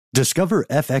Discover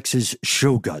FX's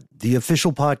Shogun, the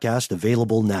official podcast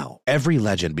available now. Every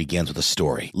legend begins with a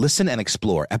story. Listen and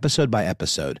explore episode by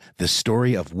episode the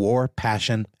story of war,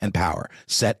 passion, and power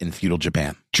set in feudal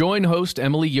Japan. Join host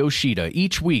Emily Yoshida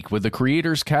each week with the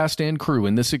creators, cast, and crew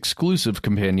in this exclusive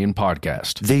companion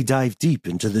podcast. They dive deep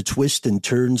into the twists and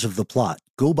turns of the plot,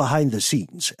 go behind the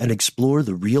scenes, and explore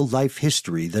the real-life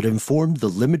history that informed the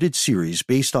limited series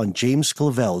based on James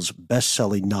Clavell's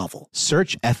best-selling novel.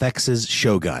 Search FX's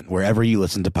Shogun wherever you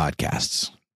listen to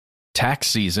podcasts. Tax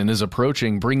season is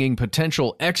approaching, bringing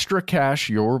potential extra cash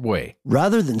your way.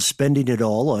 Rather than spending it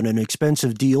all on an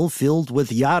expensive deal filled with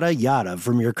yada yada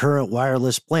from your current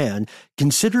wireless plan,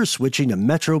 consider switching to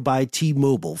Metro by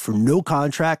T-Mobile for no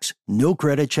contracts, no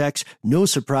credit checks, no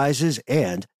surprises,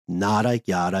 and nada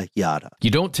yada yada. You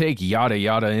don't take yada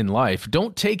yada in life.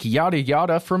 Don't take yada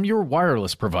yada from your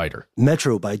wireless provider.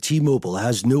 Metro by T-Mobile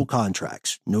has no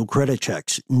contracts, no credit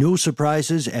checks, no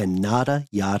surprises, and nada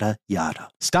yada yada.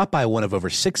 Stop by one of over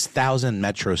 6,000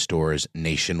 Metro stores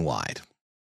nationwide.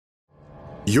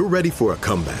 You're ready for a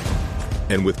comeback.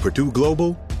 And with Purdue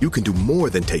Global, you can do more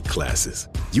than take classes.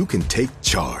 You can take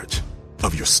charge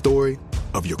of your story,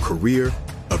 of your career,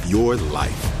 of your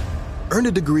life. Earn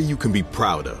a degree you can be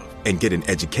proud of and get an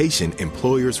education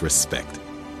employers respect.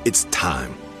 It's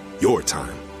time, your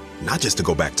time, not just to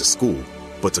go back to school,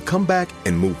 but to come back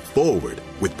and move forward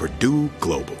with Purdue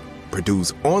Global,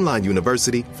 Purdue's online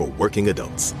university for working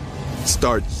adults.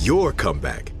 Start your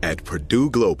comeback at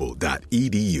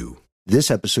purdueglobal.edu.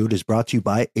 This episode is brought to you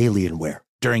by Alienware.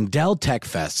 During Dell Tech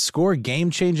Fest, score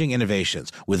game-changing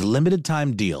innovations with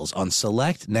limited-time deals on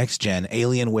select next-gen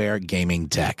Alienware gaming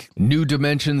tech. New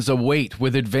dimensions await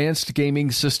with advanced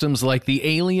gaming systems like the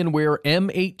Alienware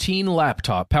M18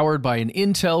 laptop powered by an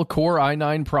Intel Core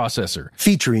i9 processor.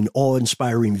 Featuring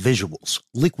awe-inspiring visuals,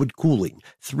 liquid cooling,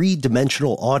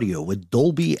 three-dimensional audio with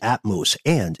Dolby Atmos,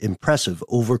 and impressive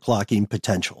overclocking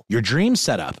potential. Your dream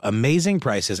setup, amazing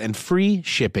prices, and free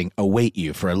shipping await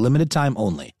you for a limited time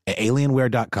only at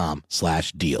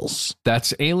alienware.com/deals.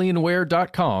 That's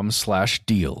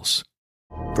alienware.com/deals.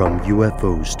 From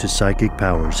UFOs to psychic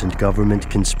powers and government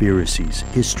conspiracies,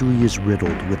 history is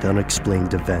riddled with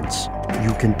unexplained events.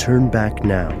 You can turn back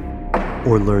now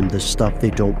or learn the stuff they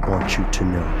don't want you to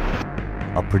know.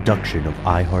 A production of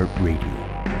iHeartRadio.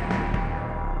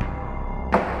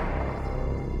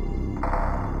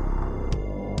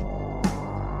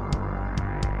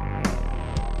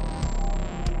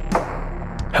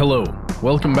 Hello,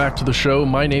 welcome back to the show.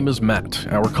 My name is Matt.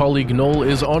 Our colleague Noel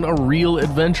is on a real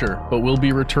adventure, but will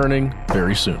be returning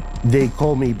very soon. They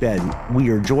call me Ben. We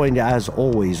are joined, as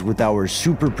always, with our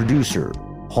super producer,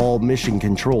 Paul Mission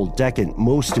Control Decant.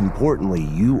 Most importantly,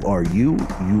 you are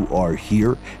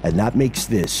here, and that makes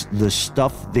this the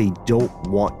stuff they don't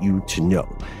want you to know.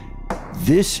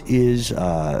 This is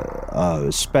a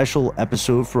special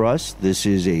episode for us. This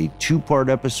is a two-part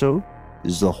episode.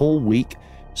 This is the whole week.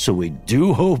 So we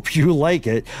do hope you like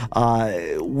it.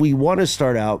 We want to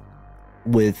start out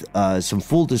with some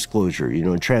full disclosure. You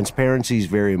know, transparency is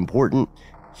very important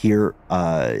here,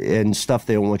 and stuff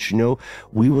they don't want you to know.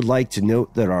 We would like to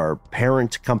note that our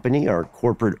parent company, our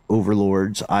corporate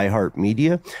overlords,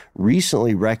 iHeartMedia,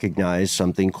 recently recognized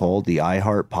something called the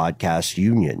iHeart Podcast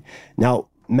Union. Now,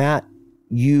 Matt,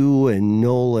 you and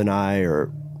Noel and I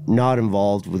are not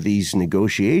involved with these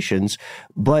negotiations,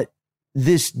 but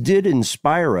this did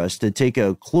inspire us to take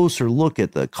a closer look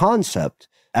at the concept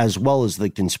as well as the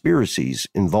conspiracies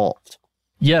involved.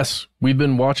 Yes, we've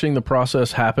been watching the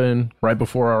process happen right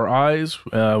before our eyes.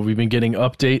 We've been getting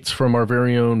updates from our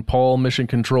very own Paul Mission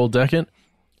Control Decant,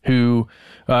 who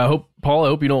I hope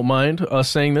you don't mind us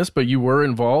saying this, but you were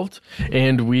involved,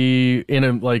 and we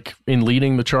in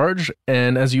leading the charge.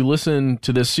 And as you listen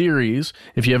to this series,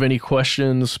 if you have any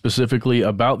questions specifically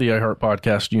about the iHeart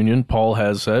Podcast Union, Paul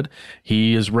has said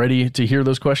he is ready to hear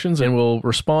those questions and will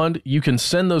respond. You can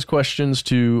send those questions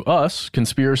to us,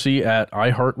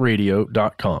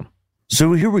 conspiracy@iheartradio.com.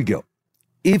 So here we go.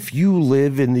 If you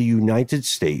live in the United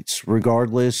States,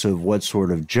 regardless of what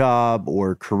sort of job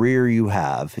or career you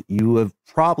have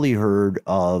probably heard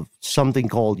of something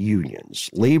called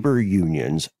unions, labor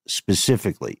unions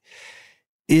specifically.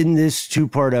 In this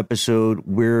two-part episode,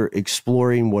 we're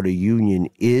exploring what a union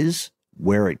is,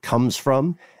 where it comes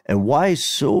from, and why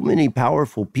so many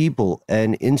powerful people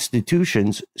and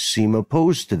institutions seem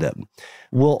opposed to them.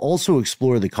 We'll also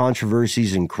explore the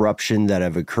controversies and corruption that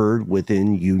have occurred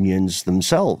within unions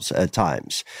themselves at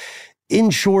times. In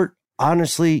short,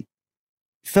 honestly,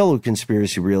 fellow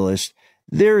conspiracy realists,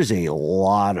 there's a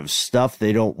lot of stuff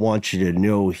they don't want you to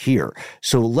know here.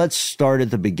 So let's start at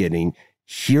the beginning.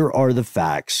 Here are the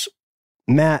facts.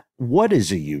 Matt, what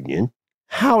is a union?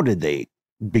 How did they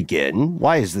begin?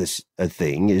 Why is this a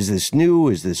thing? Is this new?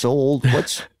 Is this old?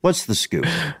 What's the scoop?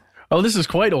 Oh, this is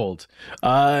quite old.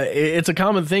 It's a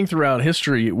common thing throughout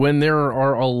history when there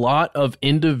are a lot of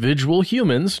individual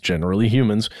humans, generally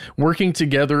humans, working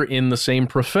together in the same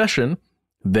profession.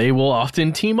 They will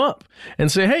often team up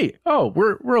and say, hey,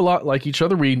 we're a lot like each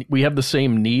other. We have the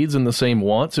same needs and the same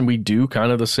wants, and we do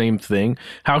kind of the same thing.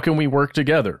 How can we work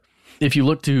together? If you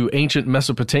look to ancient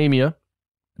Mesopotamia,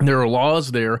 there are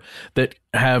laws there that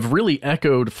have really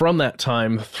echoed from that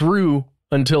time through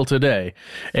until today.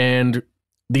 And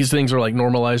these things are like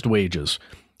normalized wages,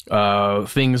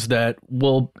 things that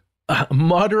will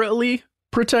moderately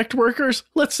protect workers.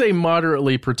 Let's say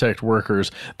moderately protect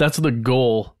workers. That's the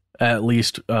goal, at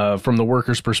least from the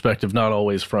worker's perspective, not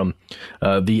always from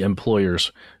the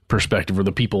employer's perspective or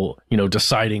the people,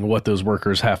 deciding what those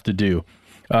workers have to do.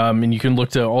 And you can look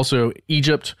to also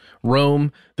Egypt,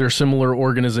 Rome. There are similar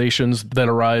organizations that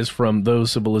arise from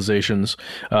those civilizations,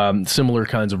 similar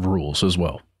kinds of rules as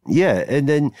well. Yeah, and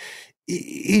then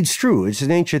it's true. It's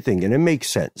an ancient thing, and it makes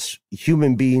sense.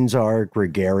 Human beings are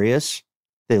gregarious.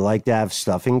 They like to have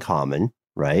stuff in common,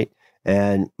 right?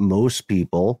 And most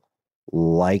people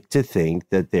like to think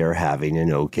that they're having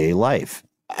an okay life.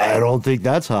 I don't think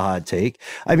that's a hot take.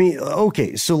 I mean,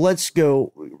 okay, so let's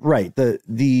go right.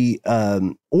 The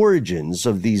origins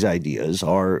of these ideas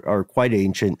are quite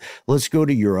ancient. Let's go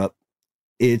to Europe.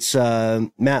 It's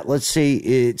Matt, let's say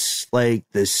it's like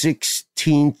the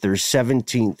 16th or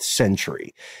 17th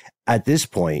century. At this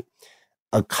point,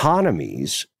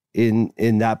 economies in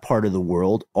that part of the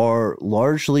world are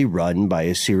largely run by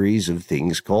a series of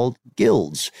things called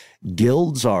guilds.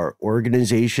 Guilds are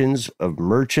organizations of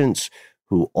merchants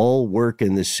who all work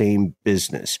in the same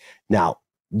business. Now,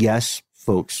 yes,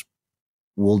 folks,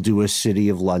 we'll do a City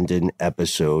of London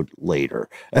episode later,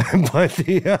 but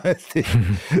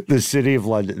the City of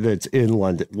London that's in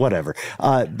London, whatever.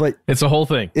 But it's a whole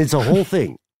thing. It's a whole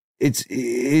thing. It's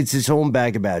its own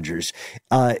bag of badgers.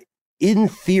 In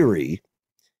theory,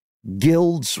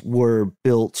 guilds were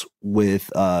built with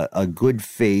a good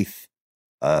faith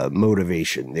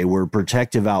motivation. They were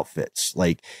protective outfits.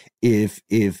 Like if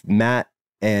Matt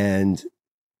and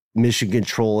Mission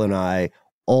Control and I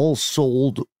all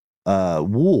sold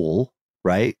wool,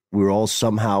 right? We were all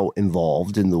somehow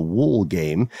involved in the wool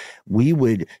game. We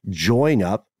would join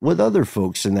up with other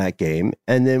folks in that game.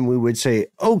 And then we would say,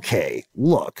 okay,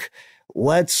 look,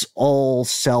 let's all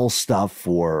sell stuff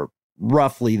for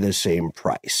roughly the same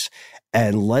price.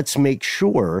 And let's make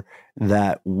sure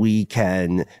that we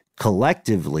can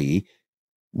collectively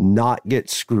not get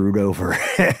screwed over.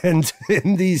 And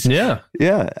in these, yeah,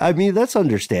 I mean, that's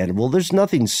understandable. There's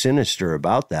nothing sinister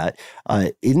about that.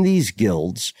 In these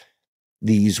guilds,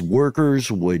 these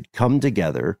workers would come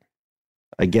together,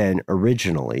 again,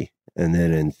 originally, and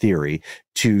then in theory,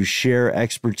 to share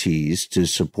expertise, to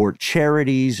support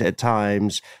charities at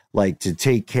times, like to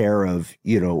take care of,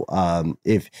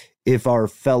 if our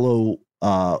fellow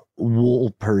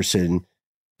wool person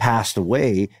passed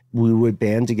away, we would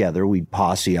band together, we'd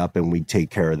posse up, and we'd take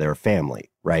care of their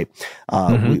family, right?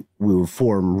 We would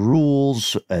form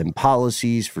rules and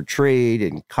policies for trade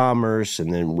and commerce,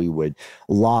 and then we would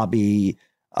lobby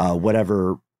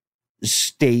whatever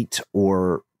state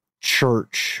or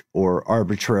church or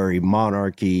arbitrary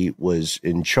monarchy was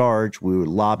in charge. We would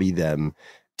lobby them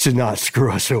to not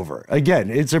screw us over. Again,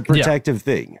 it's a protective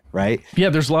thing, right? Yeah,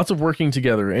 there's lots of working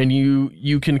together, and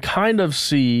you can kind of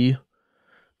see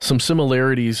some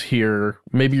similarities here,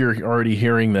 maybe you're already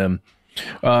hearing them,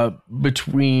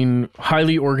 between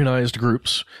highly organized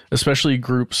groups, especially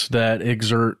groups that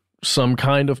exert some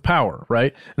kind of power,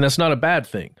 right? And that's not a bad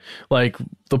thing. Like,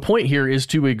 the point here is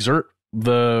to exert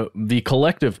the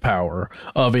collective power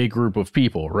of a group of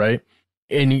people, right?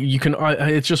 And you can,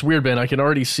 it's just weird, Ben, I can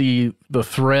already see the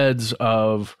threads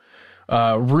of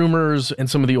rumors and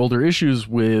some of the older issues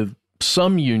with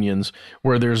some unions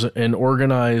where there's an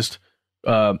organized,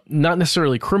 not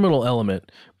necessarily criminal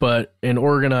element, but an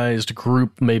organized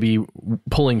group maybe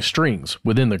pulling strings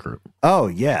within the group. Oh,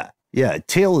 yeah. Yeah.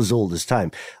 Tale as old as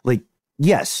time. Like,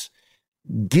 yes,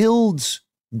 guilds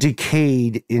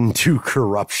decayed into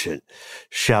corruption.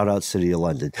 Shout out City of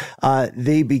London.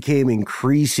 They became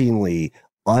increasingly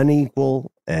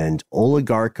unequal and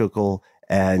oligarchical,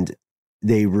 and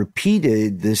they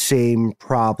repeated the same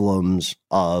problems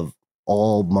of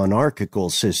all monarchical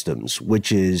systems,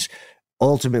 which is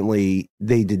ultimately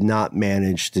they did not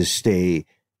manage to stay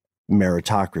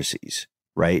meritocracies,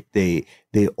 right? They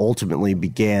ultimately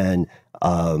began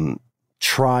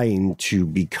trying to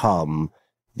become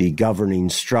the governing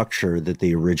structure that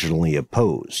they originally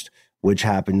opposed, which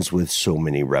happens with so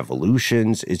many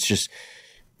revolutions. It's just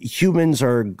humans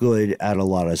are good at a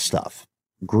lot of stuff.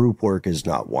 Group work is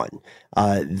not one.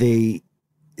 One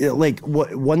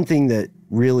thing that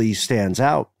really stands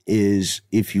out is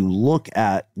if you look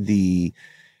at the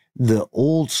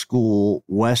old school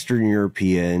Western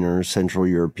European or Central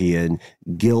European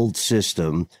guild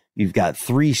system, you've got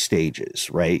 3 stages,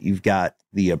 right? You've got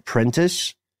the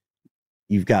apprentice,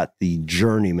 you've got the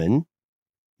journeyman,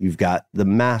 you've got the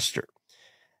master.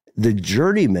 The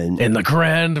journeyman and the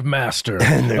Grand Master.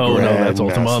 No, that's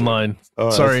Ultima Online.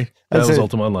 Sorry, that was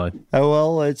Ultima Online.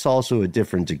 Well, it's also a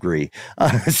different degree.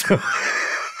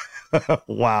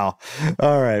 Wow.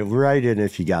 All right, write in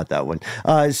if you got that one.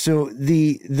 So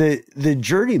the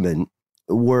journeymen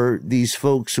were these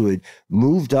folks who had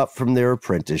moved up from their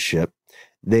apprenticeship.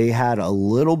 They had a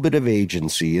little bit of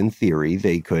agency in theory.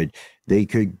 They could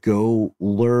go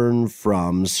learn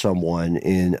from someone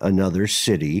in another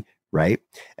city, right?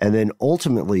 And then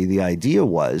ultimately the idea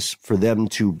was for them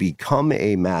to become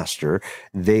a master,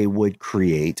 they would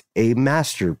create a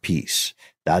masterpiece.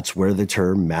 That's where the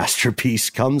term masterpiece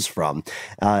comes from.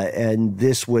 And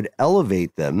this would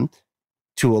elevate them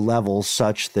to a level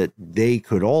such that they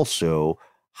could also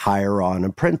hire on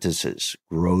apprentices,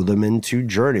 grow them into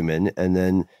journeymen. And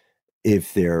then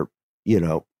if they're,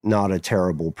 not a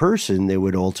terrible person, they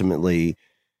would ultimately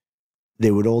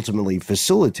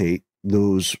facilitate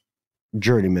those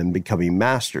journeymen becoming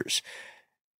masters.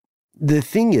 The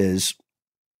thing is,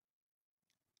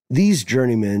 these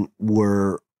journeymen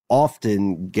were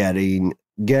often getting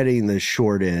the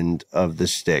short end of the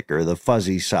stick or the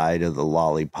fuzzy side of the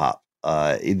lollipop.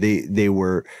 They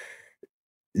were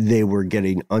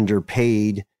getting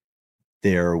underpaid.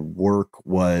 Their work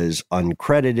was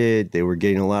uncredited. They were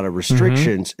getting a lot of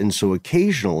restrictions. And so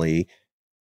occasionally,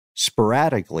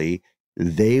 sporadically,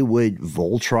 they would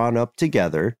Voltron up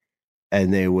together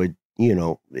and they would,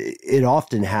 it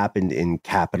often happened in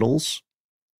capitals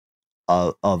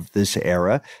of this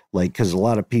era, because a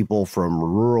lot of people from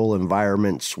rural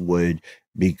environments would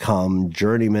become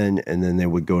journeymen and then they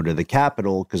would go to the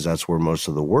capital because that's where most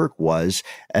of the work was.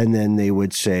 And then they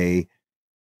would say,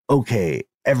 okay,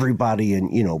 everybody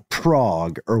in,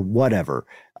 Prague or whatever,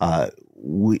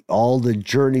 all the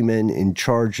journeymen in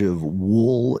charge of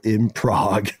wool in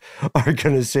Prague are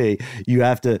going to say, you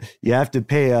have to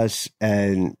pay us,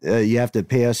 and you have to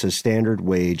pay us a standard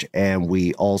wage. And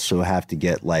we also have to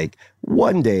get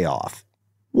 1 day off.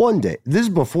 1 day. This is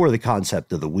before the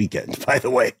concept of the weekend, by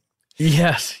the way.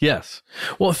 Yes.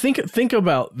 Well, think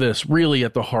about this really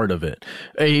at the heart of it.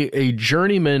 A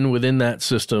journeyman within that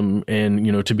system,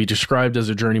 and to be described as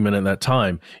a journeyman at that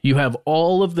time, you have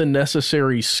all of the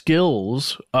necessary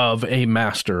skills of a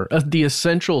master, the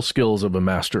essential skills of a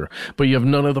master, but you have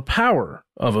none of the power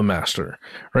of a master,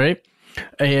 right?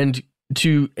 And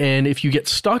if you get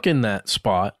stuck in that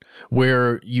spot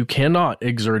where you cannot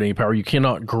exert any power, you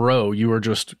cannot grow, you are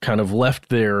just kind of left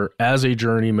there as a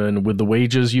journeyman with the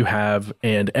wages you have,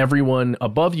 and everyone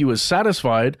above you is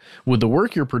satisfied with the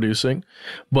work you're producing,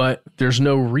 but there's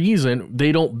no reason,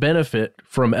 they don't benefit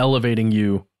from elevating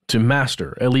you to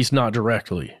master, at least not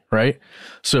directly, right?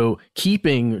 So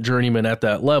keeping journeyman at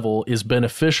that level is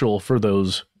beneficial for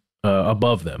those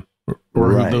above them,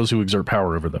 or those who exert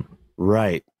power over them.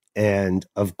 Right. And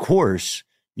of course,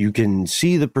 you can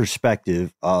see the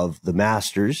perspective of the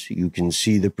masters. You can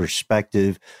see the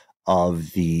perspective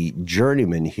of the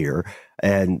journeyman here,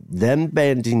 and them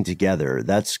banding together.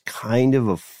 That's kind of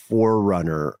a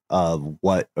forerunner of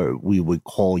what we would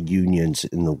call unions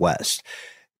in the West.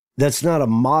 That's not a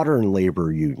modern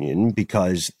labor union,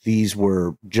 because these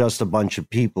were just a bunch of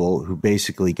people who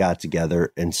basically got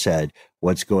together and said,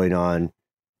 what's going on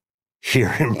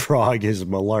here in Prague is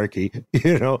malarkey,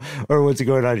 or what's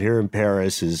going on here in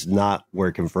Paris is not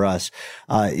working for us.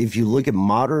 If you look at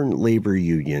modern labor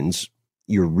unions,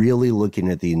 you're really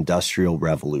looking at the Industrial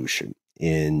Revolution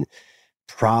in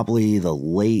probably the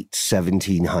late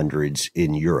 1700s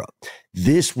in Europe.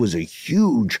 This was a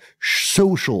huge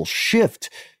social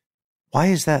shift. Why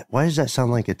does that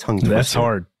sound like a tongue twister? That's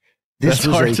hard. This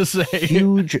was hard to say.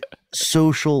 Huge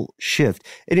social shift.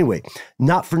 Anyway,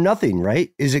 not for nothing, right?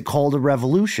 Is it called a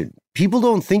revolution? People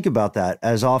don't think about that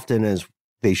as often as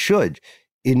they should.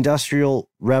 Industrial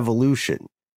Revolution.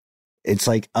 It's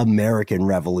like American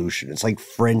Revolution. It's like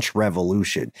French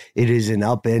Revolution. It is an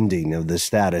upending of the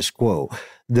status quo.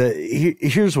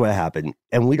 Here's what happened,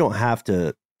 and we don't have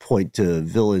to point to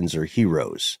villains or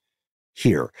heroes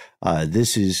here.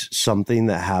 This is something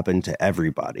that happened to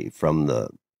everybody from the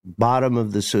bottom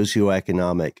of the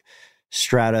socioeconomic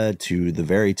strata to the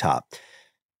very top.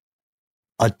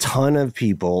 A ton of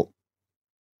people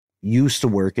used to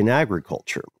work in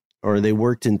agriculture, or they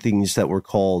worked in things that were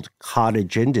called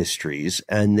cottage industries,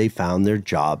 and they found their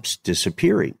jobs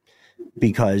disappearing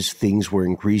because things were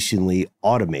increasingly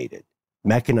automated.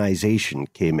 Mechanization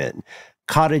came in.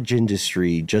 Cottage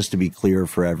industry, just to be clear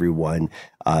for everyone,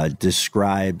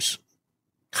 describes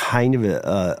kind of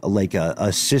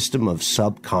a system of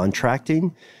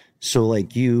subcontracting. So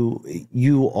like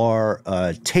you are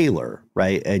a tailor,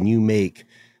 right? And you make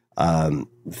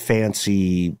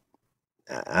fancy,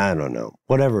 I don't know,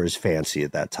 whatever is fancy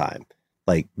at that time,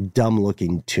 like dumb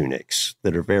looking tunics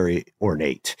that are very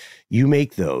ornate. You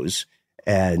make those,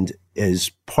 and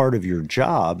as part of your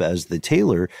job as the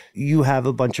tailor, you have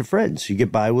a bunch of friends. You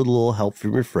get by with a little help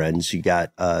from your friends. You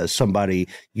got somebody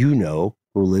you know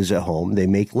who lives at home. They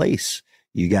make lace.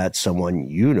 You got someone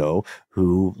you know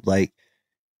who like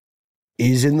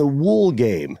is in the wool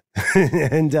game,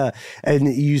 and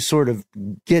you sort of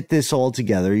get this all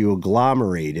together. You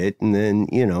agglomerate it, and then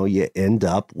you end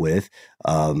up with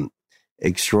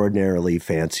extraordinarily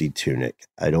fancy tunic.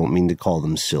 I don't mean to call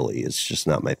them silly. It's just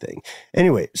not my thing.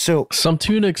 Anyway, so some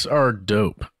tunics are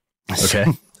dope. Okay.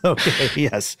 Okay.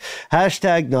 Yes.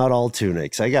 Hashtag not all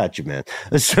tunics. I got you, man.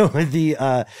 So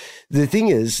the thing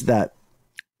is that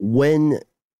when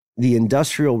the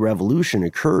Industrial Revolution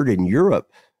occurred in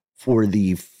Europe for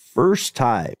the first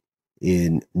time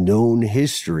in known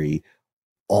history,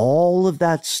 all of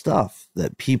that stuff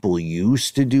that people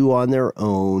used to do on their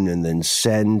own and then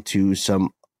send to some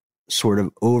sort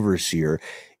of overseer,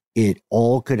 it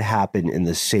all could happen in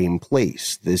the same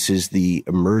place. This is the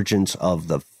emergence of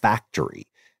the factory,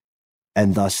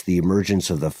 and thus the emergence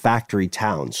of the factory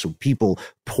towns. So people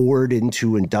poured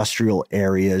into industrial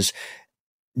areas.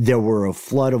 There were a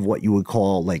flood of what you would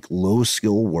call like low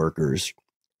skill workers,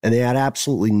 and they had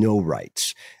absolutely no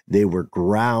rights. They were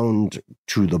ground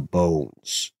to the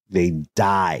bones. They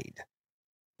died.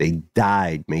 They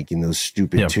died making those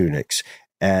stupid tunics,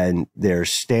 and their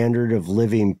standard of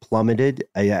living plummeted.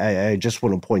 I just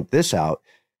want to point this out.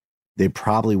 They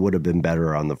probably would have been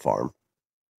better on the farm,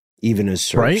 even as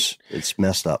serfs. Right? It's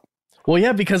messed up. Well,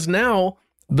 yeah, because now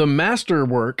the master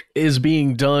work is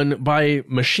being done by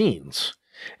machines.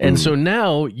 And so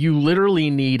now you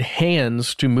literally need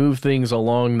hands to move things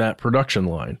along that production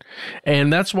line.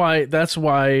 And that's why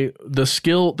the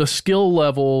skill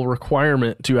level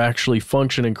requirement to actually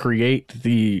function and create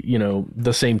the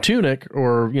same tunic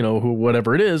or,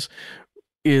 whatever it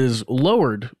is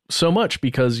lowered so much,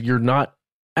 because you're not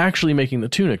actually making the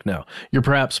tunic now. You're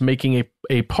perhaps making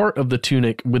a part of the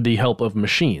tunic with the help of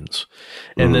machines.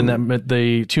 And then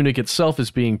the tunic itself is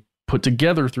being put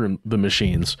together through the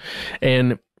machines.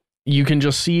 And you can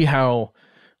just see how,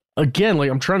 again, like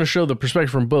I'm trying to show the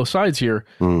perspective from both sides here.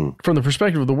 From the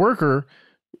perspective of the worker,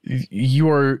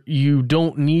 you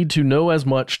don't need to know as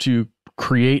much to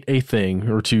create a thing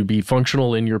or to be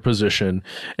functional in your position.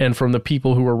 And from the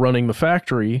people who are running the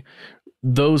factory,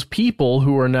 those people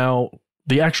who are now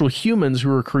the actual humans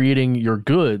who are creating your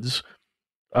goods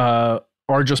are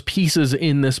just pieces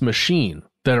in this machine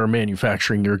that are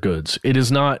manufacturing your goods. It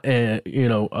is not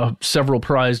several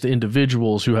prized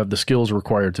individuals who have the skills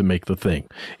required to make the thing.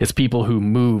 It's people who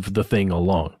move the thing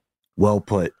along. Well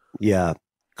put. Yeah.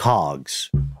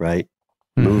 Cogs, right?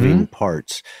 Moving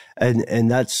parts. And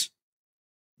that's,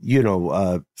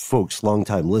 folks,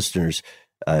 longtime listeners,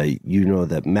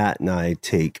 that Matt and I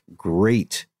take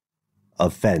great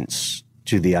offense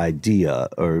to the idea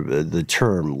or the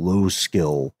term low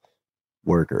skill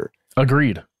worker.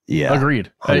 Agreed. Yeah.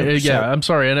 Agreed. I'm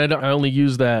sorry. And I only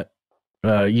use that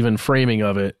even framing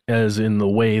of it as in the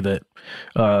way that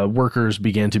workers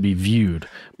began to be viewed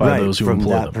by those who employ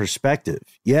them. From that perspective.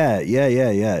 Yeah.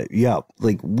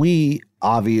 Like we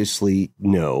obviously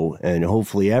know, and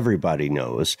hopefully everybody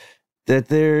knows, that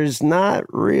there's not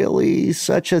really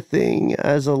such a thing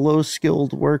as a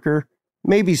low-skilled worker.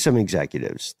 Maybe some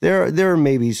executives. There are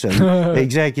maybe some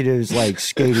executives like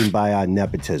skating by on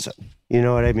nepotism. You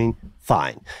know what I mean?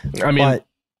 Fine. I mean,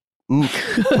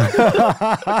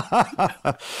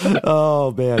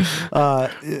 oh man.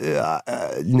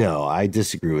 No, I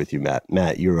disagree with you, Matt.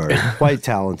 Matt, you are quite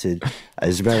talented.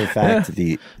 As a matter of fact,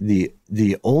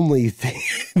 the only thing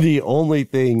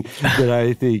that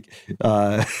I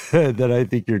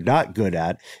think you're not good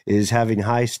at is having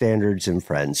high standards and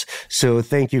friends. So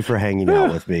thank you for hanging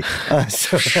out with me.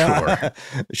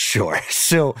 Sure.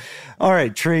 So, all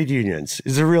right, trade unions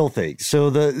is a real thing. So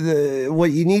the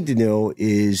what you need to know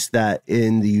is that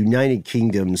in the United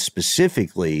Kingdom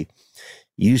specifically,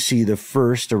 you see the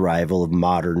first arrival of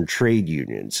modern trade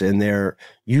unions, and they're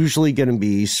usually going to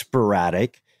be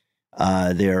sporadic.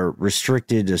 They're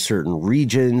restricted to certain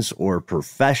regions or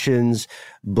professions,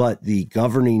 but the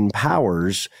governing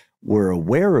powers were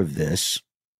aware of this,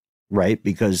 right?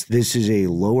 Because this is a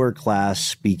lower class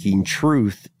speaking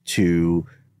truth to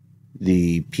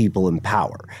the people in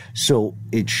power. So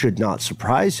it should not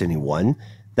surprise anyone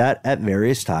that at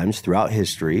various times throughout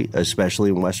history, especially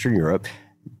in Western Europe,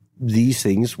 these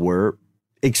things were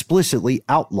explicitly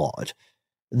outlawed.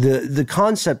 The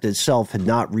concept itself had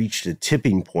not reached a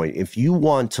tipping point. If you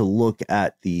want to look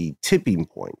at the tipping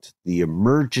point, the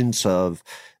emergence of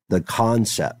the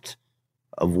concept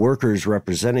of workers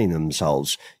representing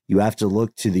themselves, you have to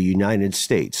look to the United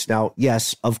States. Now,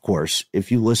 yes, of course,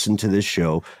 if you listen to this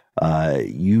show,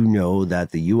 you know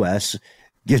that the U.S.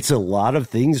 gets a lot of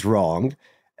things wrong.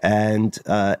 And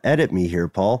edit me here,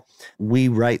 Paul. We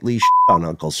rightly on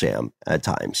Uncle Sam at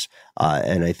times.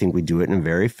 And I think we do it in a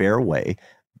very fair way.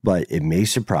 But it may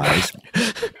surprise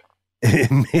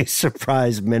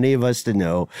many of us to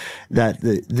know that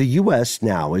the U.S.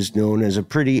 now is known as a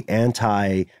pretty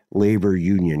anti-labor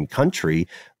union country,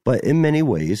 but in many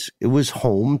ways, it was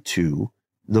home to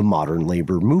the modern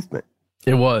labor movement.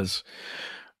 It was.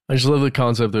 I just love the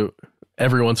concept that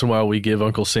every once in a while we give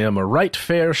Uncle Sam a right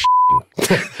fair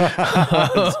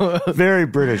Very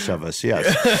British of us, yes.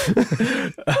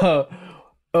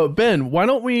 Ben, why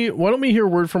don't we hear a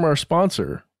word from our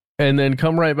sponsor and then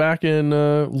come right back and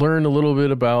learn a little bit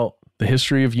about the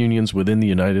history of unions within the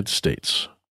United States.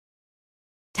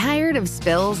 Tired of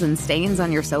spills and stains on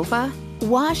your sofa?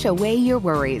 Wash away your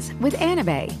worries with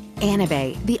Anabei.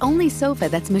 Anabei, the only sofa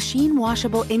that's machine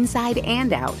washable inside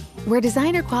and out, where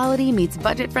designer quality meets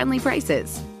budget-friendly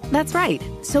prices. That's right,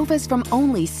 sofas from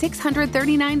only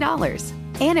 $639.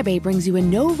 Anabei brings you a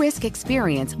no-risk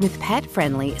experience with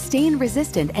pet-friendly,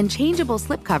 stain-resistant, and changeable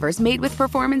slipcovers made with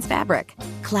performance fabric,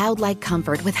 cloud-like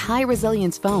comfort with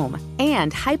high-resilience foam,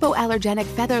 and hypoallergenic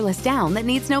featherless down that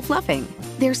needs no fluffing.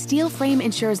 Their steel frame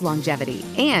ensures longevity,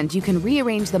 and you can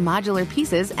rearrange the modular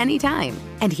pieces anytime.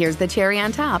 And here's the cherry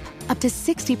on top, up to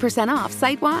 60% off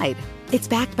site-wide. It's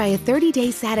backed by a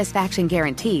 30-day satisfaction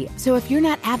guarantee, so if you're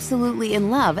not absolutely in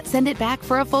love, send it back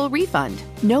for a full refund.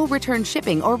 No return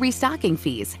shipping or restocking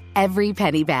fees. Every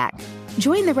penny back.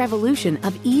 Join the revolution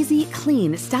of easy,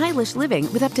 clean, stylish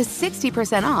living with up to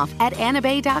 60% off at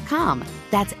anabei.com.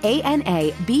 That's ANABEI.com.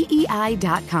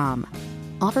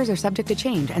 Offers are subject to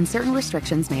change and certain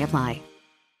restrictions may apply.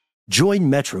 Join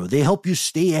Metro. They help you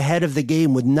stay ahead of the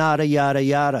game with nada, yada,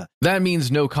 yada. That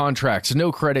means no contracts,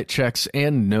 no credit checks,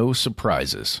 and no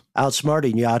surprises.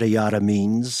 Outsmarting yada, yada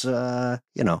means,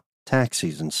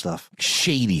 taxis and stuff.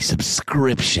 Shady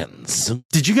subscriptions.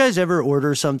 Did you guys ever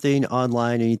order something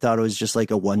online and you thought it was just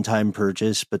like a one-time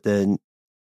purchase, but then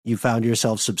you found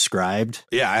yourself subscribed?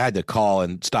 Yeah, I had to call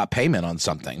and stop payment on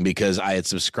something because I had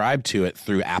subscribed to it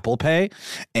through Apple Pay.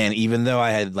 And even though I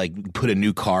had put a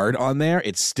new card on there,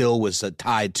 it still was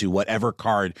tied to whatever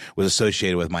card was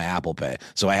associated with my Apple Pay.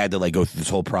 So I had to go through this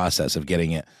whole process of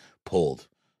getting it pulled.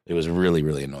 It was really,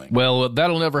 really annoying. Well,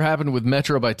 that'll never happen with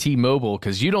Metro by T-Mobile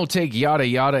because you don't take yada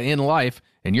yada in life,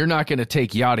 and you're not going to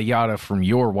take yada yada from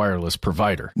your wireless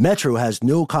provider. Metro has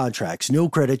no contracts, no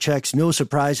credit checks, no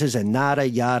surprises, and nada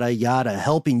yada yada,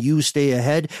 helping you stay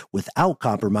ahead without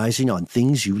compromising on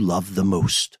things you love the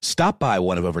most. Stop by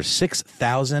one of over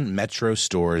 6,000 Metro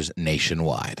stores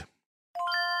nationwide.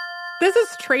 This is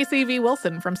Tracy V.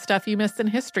 Wilson from Stuff You Missed in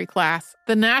History Class.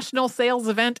 The national sales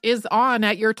event is on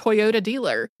at your Toyota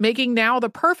dealer, making now the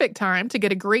perfect time to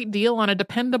get a great deal on a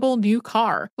dependable new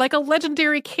car. Like a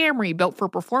legendary Camry built for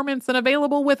performance and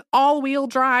available with all-wheel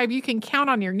drive, you can count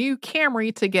on your new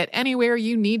Camry to get anywhere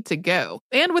you need to go.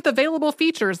 And with available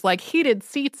features like heated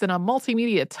seats and a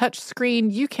multimedia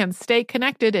touchscreen, you can stay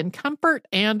connected in comfort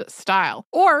and style.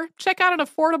 Or check out an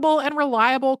affordable and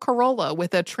reliable Corolla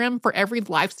with a trim for every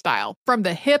lifestyle. From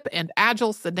the hip and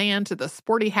agile sedan to the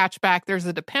sporty hatchback, there's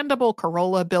a dependable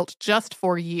Corolla built just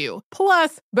for you.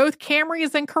 Plus, both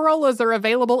Camrys and Corollas are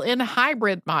available in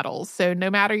hybrid models, so no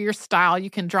matter your style, you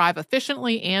can drive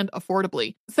efficiently and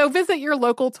affordably. So visit your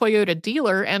local Toyota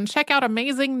dealer and check out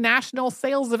amazing national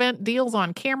sales event deals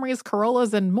on Camrys,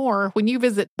 Corollas, and more when you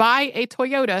visit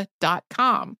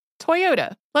buyatoyota.com.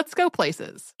 Toyota, let's go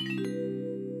places.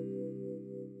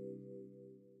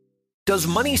 Does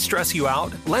money stress you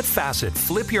out? Let Facet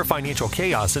flip your financial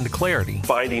chaos into clarity.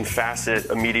 Finding Facet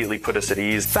immediately put us at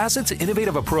ease. Facet's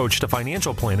innovative approach to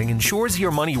financial planning ensures your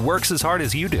money works as hard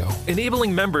as you do,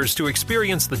 enabling members to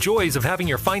experience the joys of having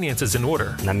your finances in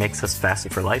order. That makes us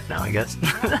Facet for life now, I guess.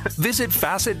 Visit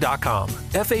Facet.com,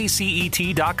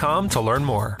 FACET.com to learn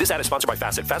more. This ad is sponsored by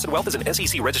Facet. Facet Wealth is an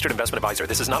SEC registered investment advisor.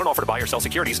 This is not an offer to buy or sell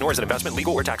securities, nor is it investment,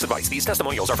 legal, or tax advice. These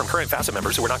testimonials are from current Facet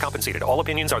members who are not compensated. All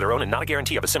opinions are their own and not a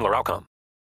guarantee of a similar outcome.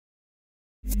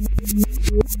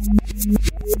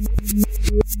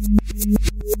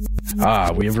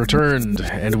 We have returned,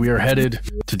 and we are headed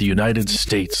to the United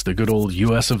States, the good old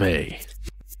US of A.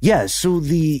 Yeah, so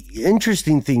the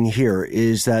interesting thing here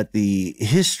is that the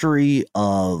history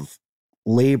of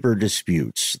labor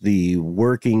disputes, the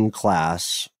working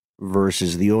class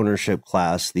versus the ownership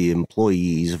class, the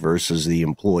employees versus the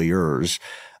employers,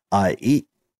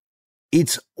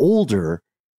 it's older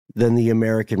than the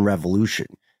American Revolution.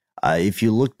 If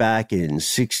you look back in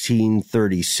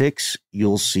 1636,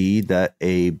 you'll see that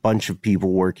a bunch of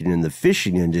people working in the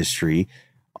fishing industry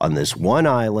on this one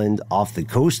island off the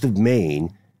coast of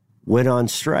Maine went on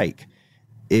strike.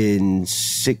 In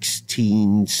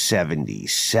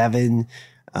 1677,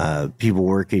 people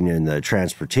working in the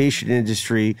transportation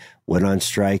industry went on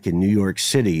strike in New York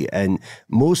City. And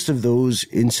most of those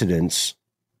incidents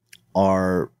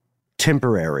are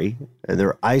temporary,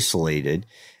 they're isolated.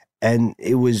 And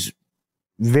it was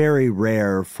very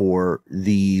rare for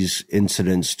these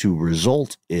incidents to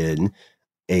result in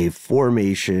a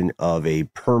formation of a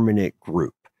permanent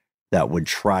group that would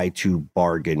try to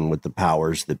bargain with the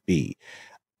powers that be,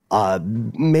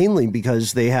 mainly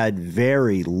because they had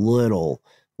very little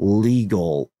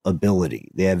legal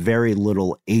ability. They had very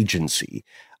little agency.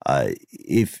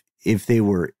 If they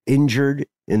were injured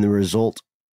in the result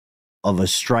of a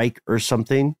strike or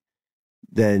something,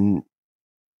 then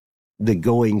the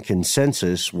going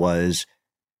consensus was,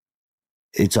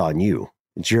 it's on you.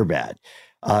 It's your bad.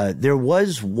 There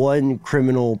was one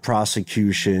criminal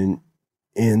prosecution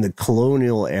in the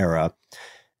colonial era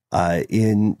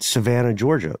in Savannah,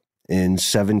 Georgia in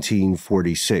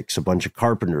 1746. A bunch of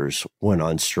carpenters went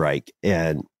on strike,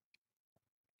 and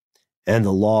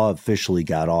the law officially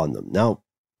got on them. Now,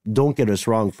 don't get us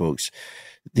wrong, folks.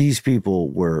 These people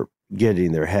were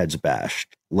getting their heads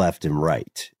bashed left and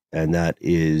right. And that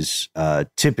is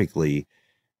typically,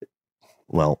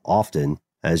 well, often,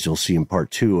 as you'll see in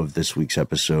part 2 of this week's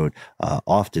episode,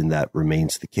 often that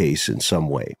remains the case in some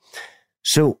way.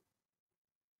 So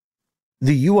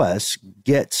the U.S.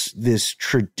 gets this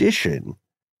tradition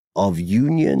of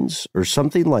unions or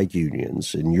something like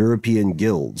unions and European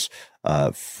guilds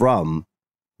from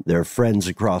their friends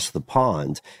across the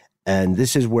pond. And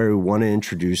this is where we want to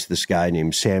introduce this guy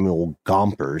named Samuel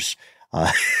Gompers.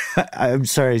 I'm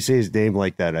sorry I say his name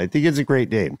like that. I think it's a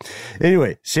great name.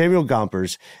 Anyway, Samuel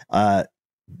Gompers.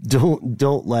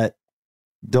 Don't let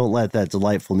that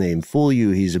delightful name fool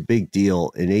you. He's a big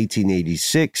deal. In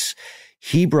 1886,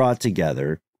 he brought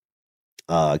together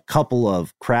a couple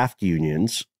of craft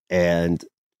unions and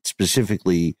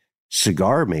specifically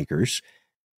cigar makers,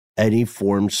 and he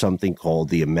formed something called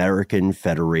the American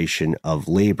Federation of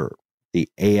Labor, the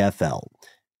AFL.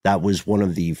 That was one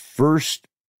of the first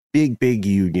big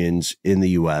unions in the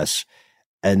U.S.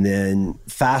 And then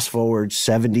fast forward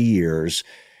 70 years,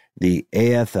 the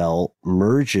AFL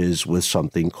merges with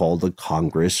something called the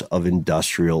Congress of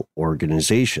Industrial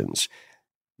Organizations.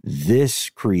 This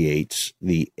creates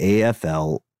the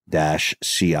AFL-CIO.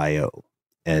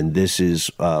 And this is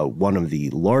one of the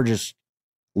largest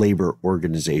labor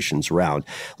organizations around.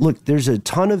 Look, there's a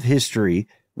ton of history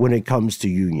when it comes to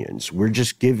unions. We're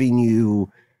just giving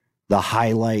you the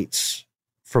highlights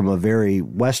from a very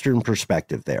Western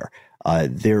perspective there.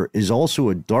 There is also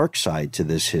a dark side to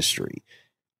this history,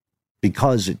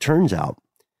 because it turns out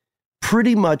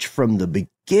pretty much from the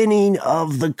beginning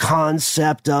of the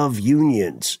concept of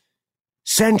unions,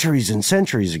 centuries and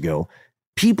centuries ago,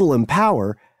 people in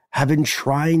power have been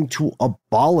trying to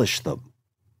abolish them.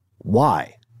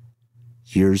 Why?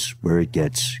 Here's where it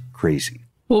gets crazy.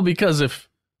 Well, because if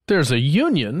there's a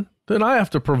union, then I have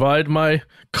to provide my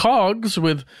cogs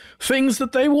with things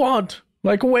that they want,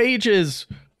 like wages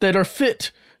that are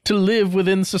fit to live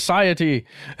within society,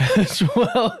 as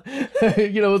well,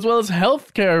 as well as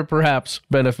healthcare, perhaps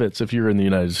benefits if you're in the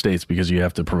United States, because you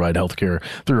have to provide healthcare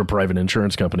through a private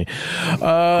insurance company,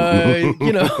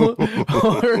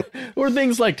 or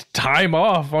things like time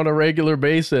off on a regular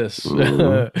basis,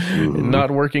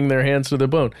 not working their hands to the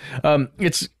bone.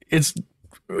 It's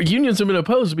unions have been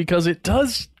opposed because it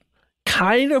does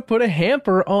kind of put a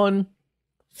hamper on,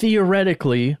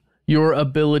 theoretically, your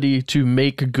ability to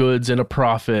make goods and a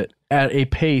profit at a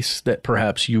pace that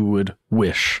perhaps you would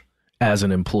wish as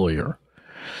an employer.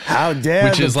 How dare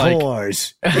Which the is like-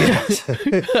 poors? Yes.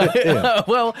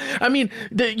 Well, I mean,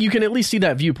 you can at least see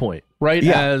that viewpoint, right?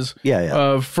 Yeah. As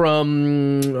Yeah.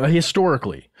 from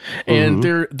historically, and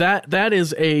that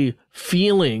is a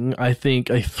feeling. I think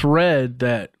a thread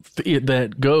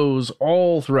that goes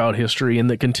all throughout history and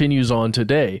that continues on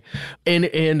today, and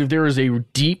there is a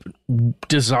deep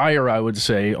desire, I would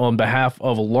say, on behalf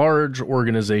of large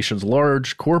organizations,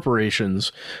 large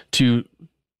corporations, to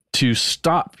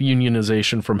stop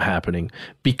unionization from happening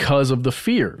because of the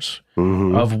fears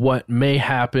of what may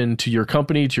happen to your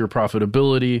company, to your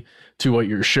profitability, to what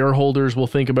your shareholders will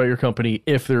think about your company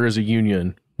if there is a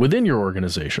union within your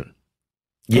organization.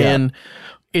 Yeah. And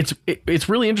it's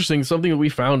really interesting. Something that we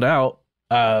found out,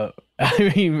 I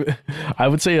mean, I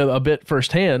would say a bit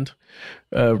firsthand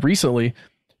recently,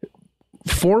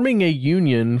 forming a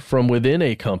union from within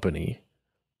a company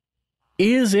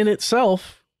is in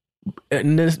itself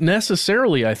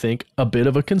necessarily, I think, a bit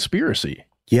of a conspiracy.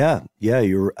 Yeah, I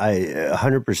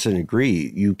 100%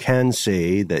 agree. You can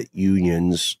say that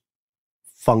unions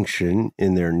function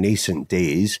in their nascent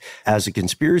days as a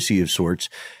conspiracy of sorts,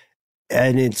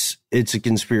 and it's a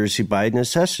conspiracy by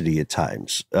necessity at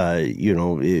times.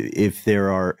 If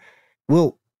there are,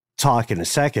 we'll talk in a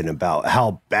second about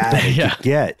how bad it could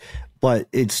get, but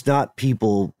it's not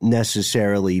people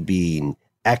necessarily being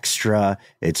extra.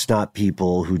 It's not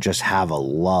people who just have a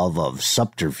love of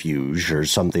subterfuge or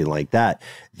something like that.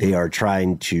 They are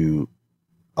trying to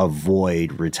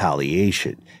avoid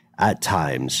retaliation. At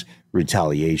times,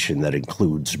 retaliation that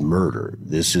includes murder.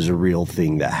 This is a real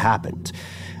thing that happened.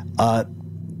 On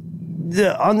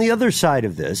the other side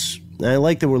of this, and I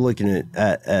like that we're looking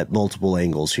at multiple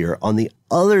angles here. On the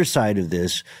other side of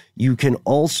this, you can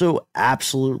also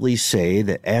absolutely say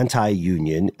that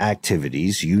anti-union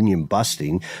activities, union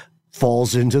busting,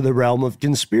 falls into the realm of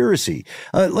conspiracy.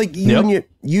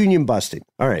 Union busting.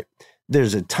 All right.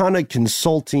 There's a ton of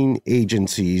consulting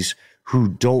agencies who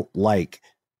don't like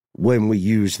when we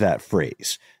use that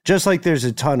phrase. Just like there's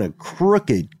a ton of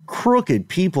crooked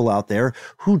people out there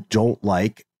who don't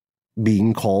like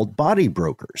being called body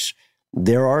brokers.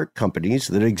 There are companies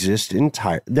that exist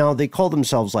now they call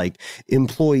themselves like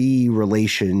employee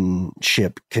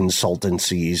relationship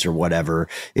consultancies or whatever.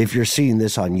 If you're seeing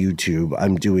this on YouTube,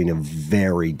 I'm doing a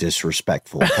very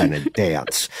disrespectful kind of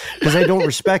dance because I don't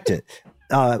respect it.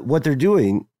 What they're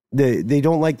doing, they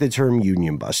don't like the term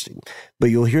union busting, but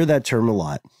you'll hear that term a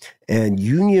lot. And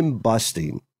union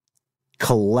busting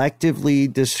collectively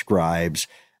describes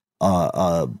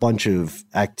a bunch of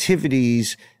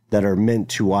activities that are meant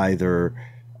to either,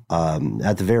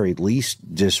 at the very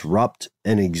least, disrupt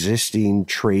an existing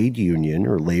trade union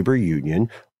or labor union,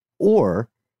 or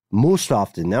most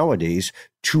often nowadays,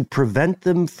 to prevent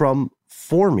them from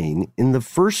forming in the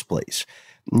first place.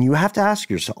 And you have to ask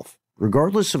yourself,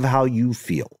 regardless of how you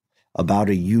feel about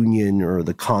a union or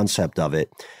the concept of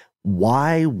it,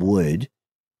 why would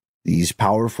these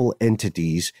powerful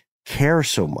entities care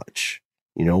so much?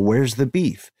 Where's the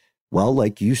beef? Well,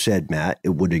 like you said, Matt,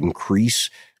 it would increase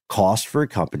cost for a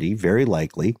company, very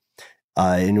likely,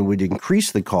 and it would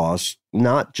increase the cost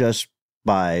not just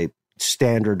by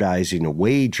standardizing a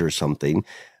wage or something,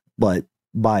 but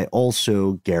by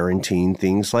also guaranteeing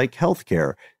things like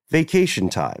healthcare, vacation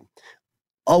time,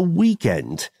 a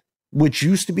weekend, which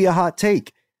used to be a hot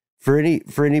take for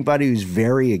anybody who's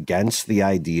very against the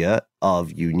idea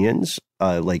of unions.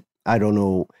 I don't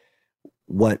know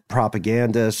what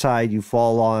propaganda side you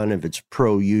fall on, if it's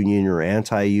pro-union or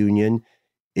anti-union.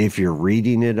 If you're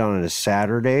reading it on a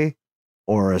Saturday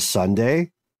or a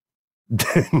Sunday,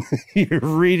 then you're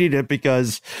reading it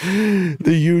because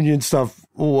the union stuff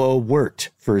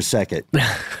worked for a second.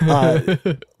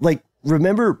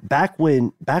 Remember back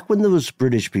when those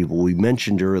British people we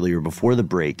mentioned earlier before the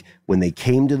break, when they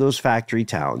came to those factory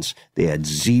towns, they had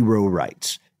zero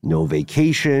rights, no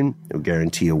vacation, no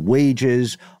guarantee of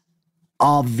wages.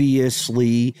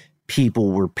 Obviously,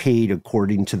 people were paid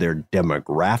according to their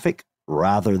demographic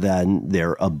rather than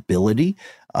their ability.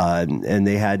 And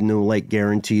they had no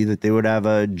guarantee that they would have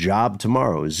a job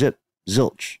tomorrow. Zip,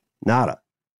 zilch, nada.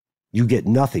 You get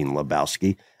nothing,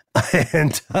 Lebowski.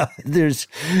 And there's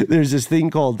this thing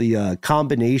called the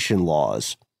combination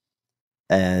laws.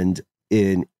 And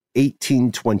in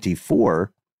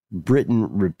 1824,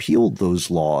 Britain repealed those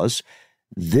laws.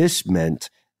 This meant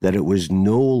that it was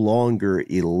no longer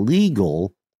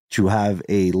illegal to have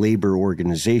a labor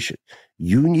organization.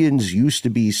 Unions used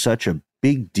to be such a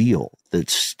big deal that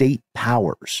state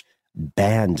powers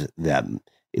banned them.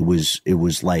 It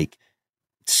was like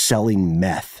selling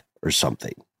meth or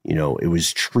something. You know, it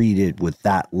was treated with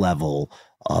that level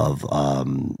of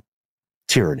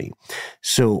tyranny.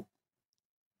 So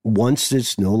once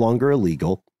it's no longer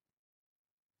illegal,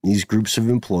 these groups of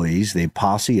employees, they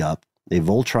posse up, they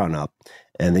Voltron up,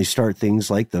 and they start things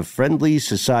like the Friendly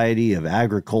Society of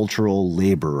Agricultural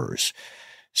Laborers,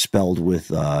 spelled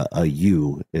with a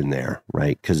U in there,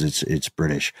 right? Because it's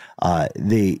British.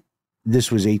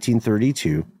 This was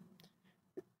 1832,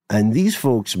 and these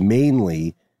folks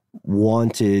mainly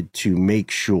wanted to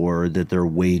make sure that their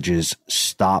wages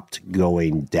stopped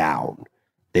going down.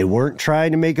 They weren't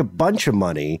trying to make a bunch of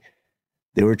money.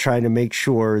 They were trying to make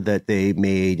sure that they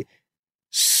made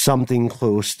something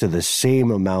close to the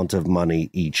same amount of money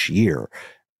each year.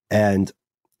 And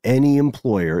any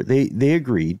employer, they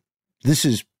agreed, this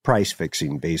is price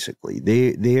fixing, basically.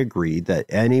 They agreed that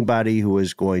anybody who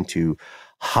was going to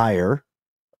hire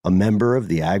a member of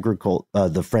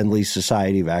the Friendly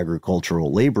Society of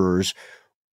Agricultural Laborers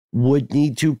would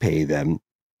need to pay them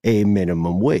a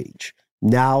minimum wage.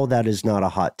 Now that is not a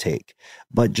hot take.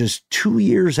 But just 2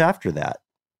 years after that,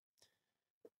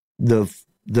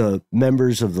 the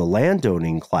members of the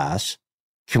landowning class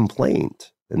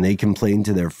complained, and they complained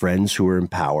to their friends who were in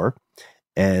power.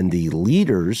 And the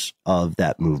leaders of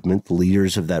that movement, the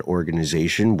leaders of that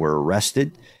organization, were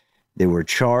arrested, they were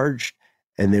charged,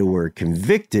 and they were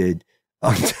convicted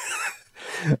of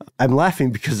I'm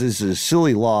laughing because this is a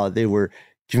silly law. They were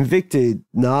convicted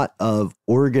not of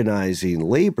organizing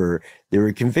labor, they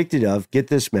were convicted of, get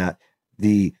this, Matt,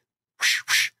 the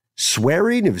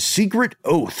swearing of secret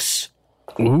oaths.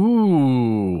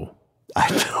 Ooh.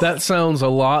 That sounds a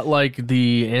lot like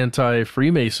the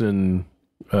anti-Freemason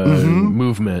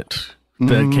movement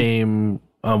that came,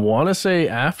 I want to say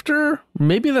after,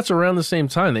 maybe that's around the same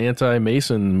time, the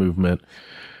anti-Mason movement.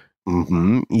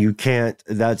 You can't,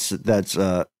 that's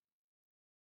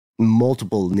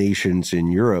multiple nations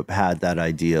in Europe had that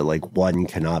idea, like one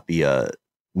cannot be a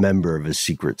member of a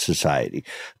secret society.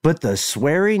 But the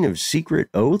swearing of secret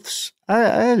oaths,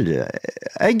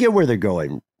 I get where they're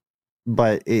going,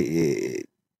 but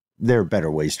there are better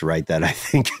ways to write that, I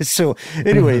think. So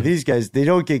anyway, these guys, they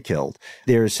don't get killed.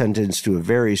 They're sentenced to a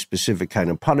very specific kind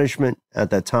of punishment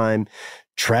at that time,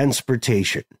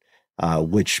 transportation,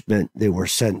 which meant they were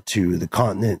sent to the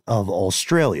continent of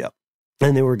Australia.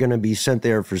 And they were going to be sent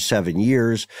there for 7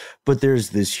 years. But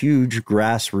there's this huge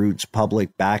grassroots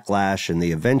public backlash, and they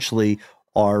eventually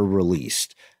are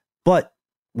released. But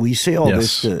we say all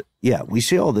this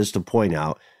to point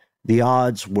out the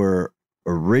odds were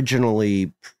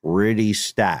originally pretty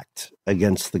stacked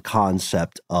against the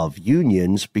concept of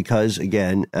unions because,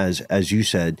 again, as you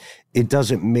said, it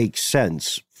doesn't make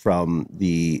sense from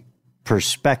the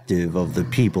perspective of the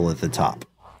people at the top.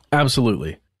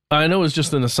 Absolutely. I know it's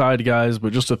just an aside, guys,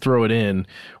 but just to throw it in,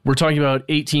 we're talking about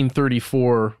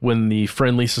 1834 when the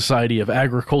Friendly Society of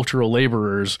Agricultural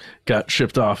Laborers got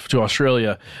shipped off to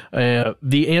Australia.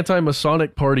 The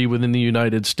Anti-Masonic Party within the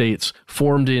United States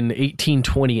formed in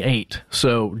 1828,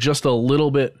 so just a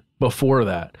little bit before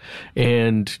that.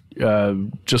 And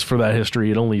just for that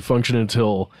history, it only functioned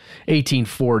until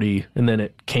 1840, and then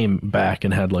it came back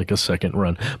and had like a second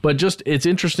run. But just, it's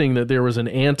interesting that there was an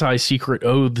anti-secret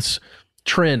oaths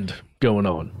trend going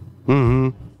on.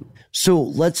 So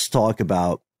let's talk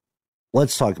about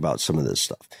some of this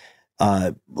stuff.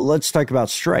 Let's talk about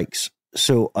strikes.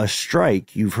 So a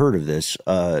strike, you've heard of this.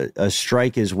 A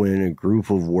strike is when a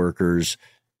group of workers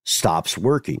stops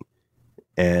working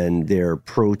and they're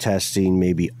protesting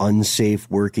maybe unsafe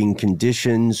working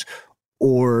conditions,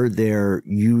 or they're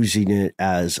using it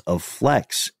as a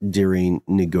flex during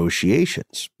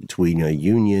negotiations between a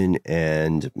union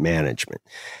and management.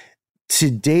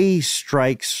 Today,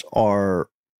 strikes are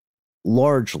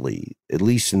largely, at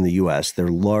least in the U.S., they're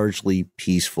largely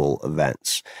peaceful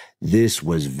events. This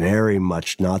was very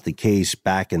much not the case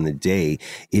back in the day.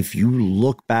 If you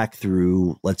look back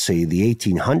through, let's say, the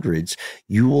 1800s,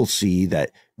 you will see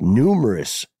that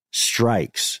numerous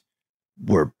strikes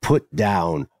were put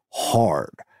down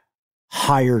hard.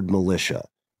 Hired militia,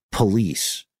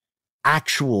 police,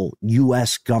 actual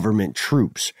U.S. government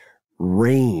troops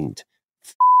rained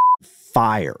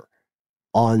fire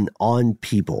on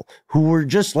people who were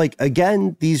just like,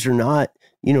 again, these are not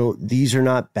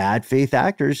bad faith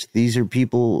actors. These are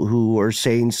people who are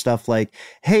saying stuff like,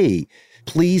 hey,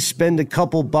 please spend a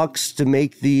couple bucks to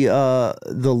make the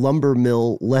lumber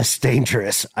mill less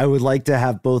dangerous. I would like to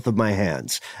have both of my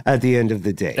hands at the end of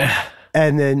the day.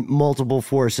 And then multiple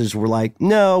forces were like,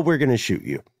 no, we're going to shoot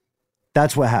you.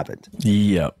 That's what happened.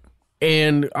 Yep.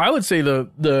 And I would say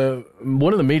the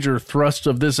one of the major thrusts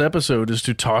of this episode is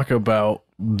to talk about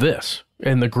this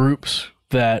and the groups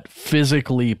that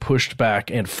physically pushed back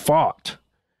and fought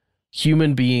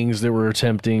human beings that were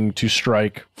attempting to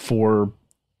strike for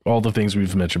all the things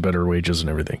we've mentioned, better wages and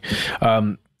everything.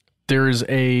 There is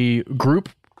a group,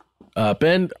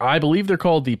 Ben, I believe they're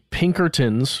called the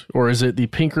Pinkertons, or is it the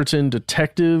Pinkerton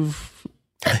Detective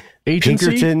Agency?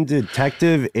 Pinkerton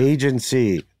Detective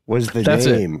Agency was the That's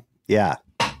name. It. Yeah.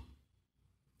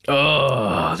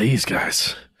 Oh, these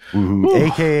guys. Mm-hmm.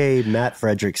 AKA Matt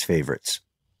Frederick's favorites.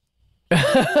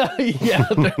 Yeah,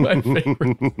 they're my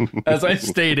favorite, as I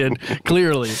stated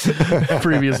clearly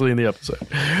previously in the episode.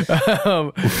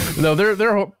 No,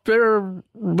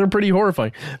 they're pretty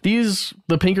horrifying.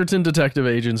 The Pinkerton Detective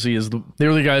Agency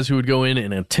they're the guys who would go in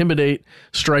and intimidate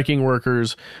striking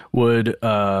workers, would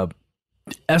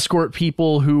escort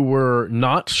people who were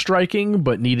not striking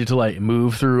but needed to like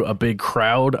move through a big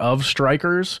crowd of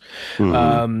strikers,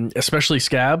 especially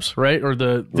scabs, right? Or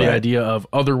the Right. idea of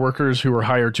other workers who were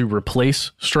hired to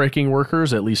replace striking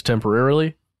workers, at least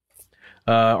temporarily.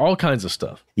 All kinds of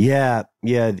stuff. Yeah.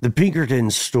 The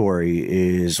Pinkerton story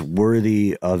is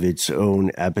worthy of its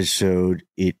own episode.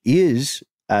 It is,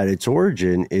 at its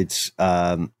origin, it's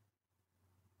kind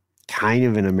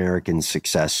of an American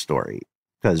success story.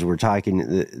 Because we're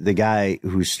talking, the guy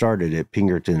who started it,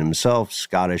 Pinkerton himself,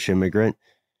 Scottish immigrant,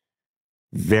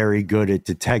 very good at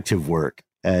detective work.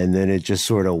 And then it just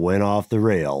sort of went off the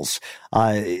rails.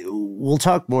 We'll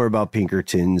talk more about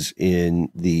Pinkertons in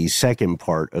the second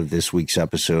part of this week's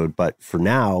episode. But for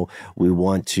now, we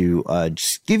want to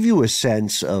just give you a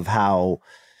sense of how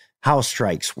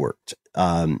strikes worked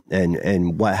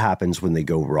and what happens when they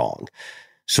go wrong.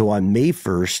 So on May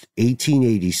 1st,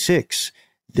 1886,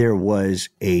 there was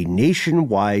a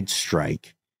nationwide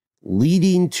strike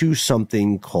leading to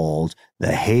something called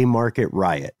the Haymarket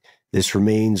Riot. This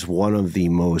remains one of the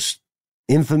most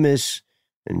infamous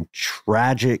and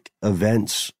tragic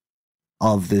events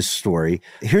of this story.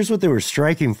 Here's what they were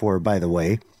striking for, by the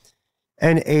way: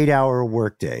 an 8-hour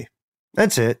workday.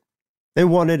 That's it. They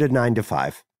wanted a 9 to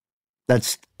 5.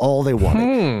 That's all they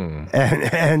wanted.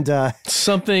 And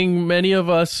something many of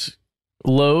us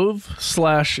loathe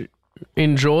 /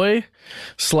 enjoy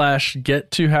 /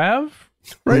 get to have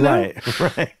now.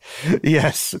 Right.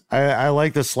 Yes. I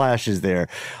like the slashes there.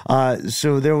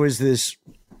 So there was this,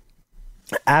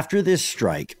 after this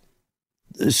strike,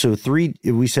 so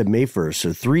we said May 1st.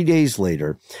 So 3 days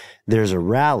later, there's a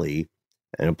rally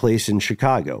at a place in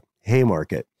Chicago,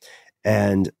 Haymarket.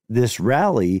 And this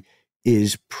rally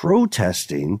is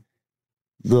protesting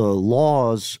the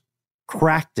law's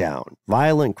crackdown,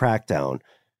 violent crackdown,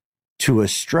 to a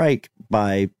strike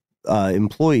by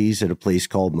employees at a place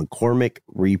called McCormick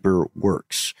Reaper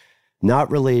Works,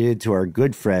 not related to our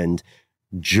good friend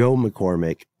Joe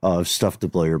McCormick of Stuff to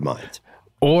Blow Your Mind.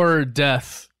 Or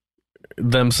death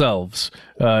themselves,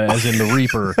 as in the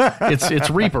Reaper. It's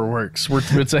Reaper Works.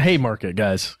 It's a Haymarket,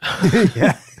 guys.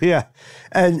 Yeah.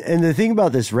 And the thing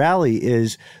about this rally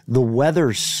is the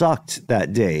weather sucked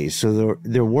that day. So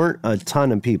there weren't a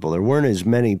ton of people. There weren't as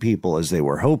many people as they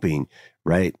were hoping,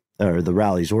 right? Or the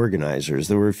rally's organizers.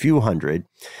 There were a few hundred.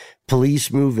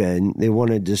 Police move in. They want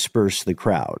to disperse the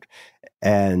crowd.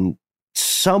 And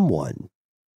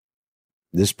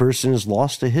this person is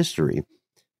lost to history.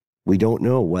 We don't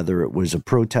know whether it was a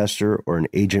protester or an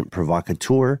agent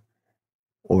provocateur,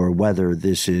 or whether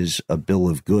this is a bill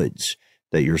of goods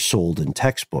that you're sold in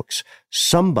textbooks.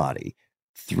 Somebody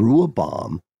threw a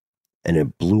bomb and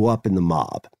it blew up in the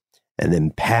mob, and then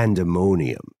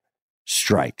pandemonium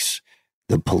strikes.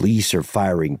 The police are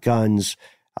firing guns.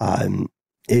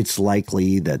 It's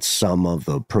likely that some of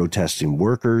the protesting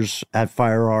workers had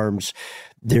firearms.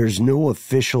 There's no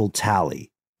official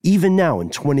tally. Even now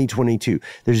in 2022,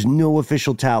 there's no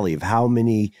official tally of how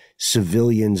many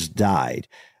civilians died.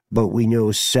 But we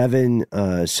know seven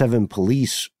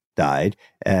police died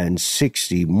and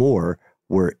 60 more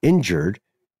were injured.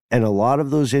 And a lot of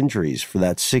those injuries for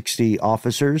that 60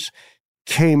 officers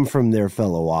came from their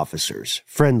fellow officers.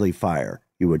 Friendly fire,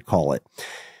 you would call it.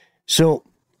 So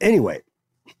anyway,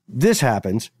 this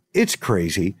happens. It's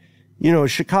crazy. You know,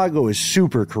 Chicago is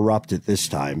super corrupt at this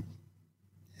time,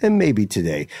 and maybe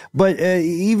today, but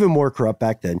even more corrupt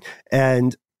back then.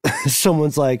 And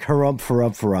someone's like,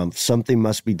 harumph, something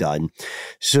must be done.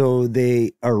 So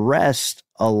they arrest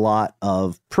a lot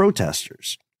of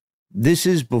protesters. This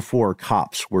is before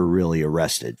cops were really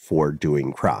arrested for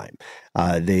doing crime.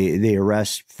 They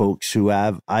arrest folks who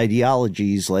have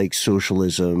ideologies like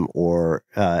socialism or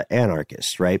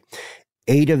anarchists, right?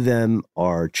 8 of them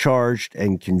are charged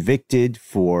and convicted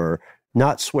for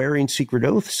not swearing secret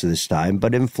oaths this time,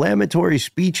 but inflammatory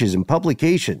speeches and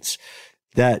publications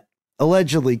that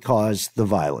allegedly caused the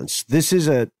violence. This is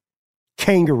a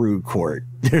kangaroo court.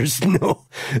 There's no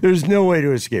way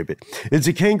to escape it. It's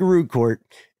a kangaroo court,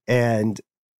 and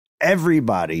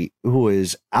everybody who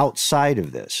is outside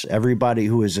of this, everybody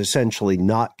who is essentially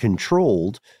not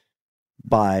controlled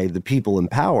by the people in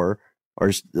power,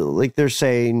 are like, they're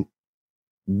saying,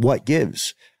 what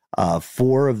gives?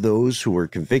 4 of those who were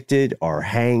convicted are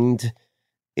hanged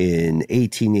in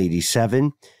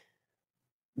 1887.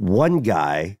 One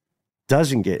guy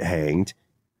doesn't get hanged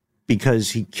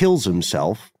because he kills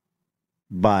himself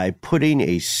by putting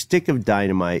a stick of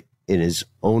dynamite in his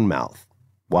own mouth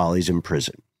while he's in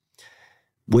prison,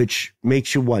 which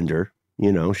makes you wonder,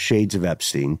 shades of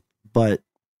Epstein. But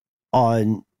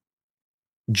on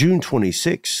June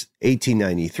 26,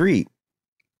 1893,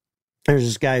 there's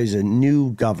this guy who's a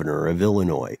new governor of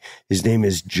Illinois. His name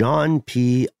is John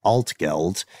P.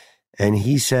 Altgeld, and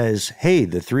he says, hey,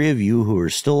 the 3 of you who are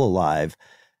still alive,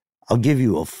 I'll give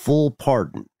you a full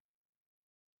pardon.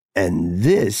 And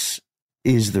this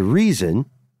is the reason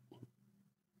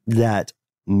that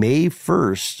May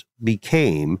 1st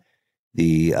became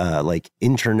the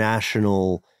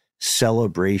international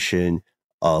celebration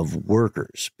of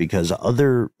workers, because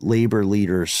other labor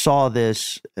leaders saw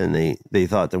this and they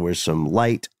thought there was some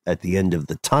light at the end of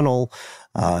the tunnel.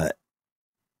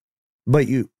 But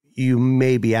you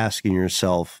may be asking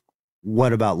yourself,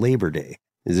 what about Labor Day?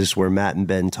 Is this where Matt and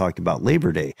Ben talk about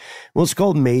Labor Day? Well, it's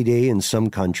called May Day in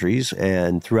some countries,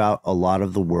 and throughout a lot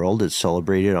of the world, it's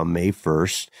celebrated on May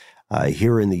 1st.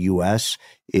 Here in the U.S.,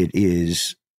 it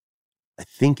is, I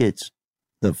think it's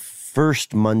the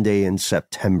first Monday in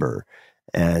September.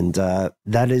 And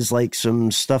that is like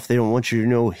some stuff they don't want you to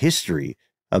know history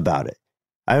about it.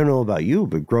 I don't know about you,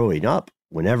 but growing up,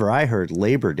 whenever I heard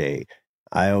Labor Day,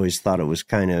 I always thought it was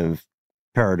kind of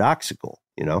paradoxical.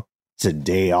 It's a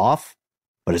day off,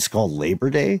 but it's called Labor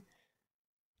Day.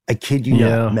 I kid you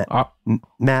not,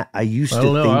 Matt. I used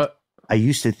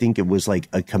to think it was like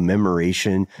a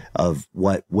commemoration of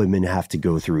what women have to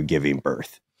go through giving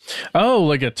birth. Oh,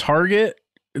 like a target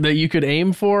that you could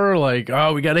aim for, like,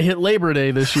 oh, we got to hit Labor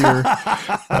Day this year.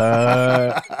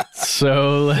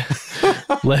 So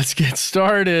let's get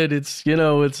started. It's,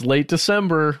 it's late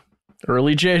December,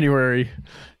 early January.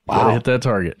 Wow. Got to hit that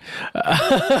target.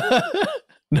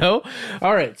 No?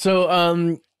 All right. So,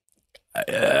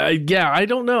 I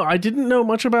don't know. I didn't know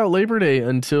much about Labor Day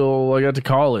until I got to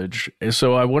college.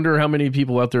 So I wonder how many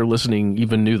people out there listening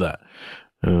even knew that.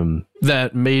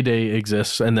 That May Day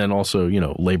exists, and then also,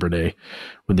 Labor Day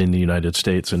within the United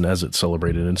States, and as it's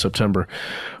celebrated in September.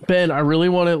 Ben, I really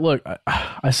want to look.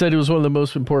 I said it was one of the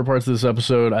most important parts of this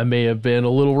episode. I may have been a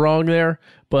little wrong there,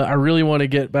 but I really want to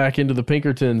get back into the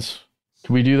Pinkertons.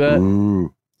 Can we do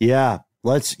that? Yeah.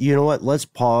 Let's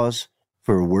pause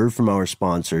for a word from our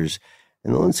sponsors,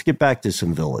 and then let's get back to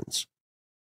some villains.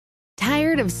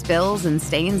 Tired of spills and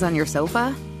stains on your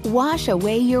sofa? Wash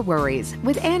away your worries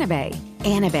with Anabei.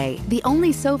 Anabei, the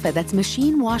only sofa that's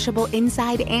machine washable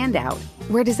inside and out,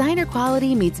 where designer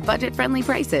quality meets budget-friendly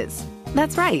prices.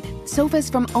 That's right, sofas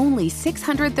from only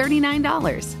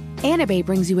 $639. Anabei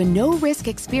brings you a no-risk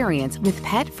experience with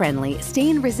pet-friendly,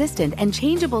 stain-resistant, and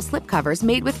changeable slipcovers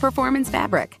made with performance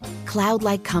fabric,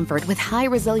 cloud-like comfort with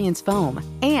high-resilience foam,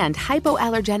 and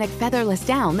hypoallergenic featherless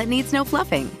down that needs no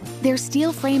fluffing. Their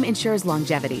steel frame ensures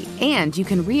longevity, and you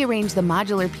can rearrange the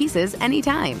modular pieces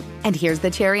anytime. And here's the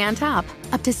cherry on top,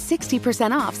 up to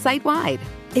 60% off site-wide.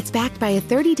 It's backed by a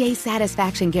 30-day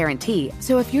satisfaction guarantee,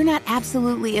 so if you're not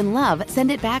absolutely in love,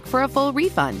 send it back for a full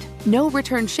refund. No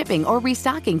return shipping or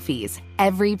restocking fees.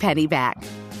 Every penny back.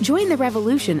 Join the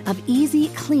revolution of easy,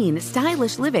 clean,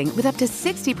 stylish living with up to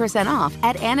 60% off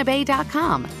at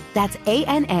anabei.com. That's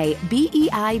ANABEI.com.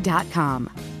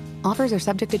 Offers are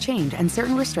subject to change and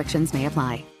certain restrictions may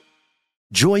apply.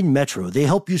 Join Metro. They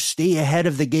help you stay ahead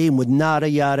of the game with nada,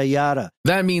 yada, yada.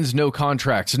 That means no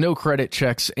contracts, no credit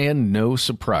checks, and no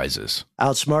surprises.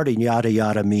 Outsmarting yada,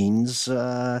 yada means,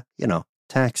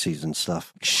 taxis and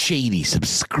stuff. Shady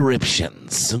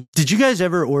subscriptions. Did you guys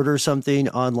ever order something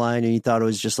online and you thought it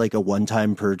was just like a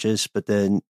one-time purchase, but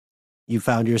then you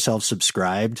found yourself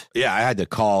subscribed? Yeah, I had to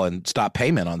call and stop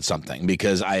payment on something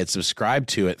because I had subscribed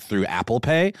to it through Apple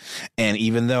Pay. And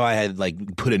even though I had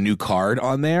put a new card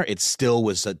on there, it still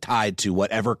was tied to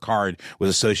whatever card was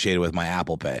associated with my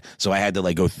Apple Pay. So I had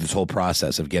to go through this whole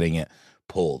process of getting it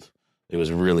pulled. It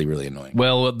was really, really annoying.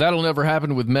 Well, that'll never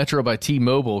happen with Metro by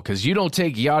T-Mobile because you don't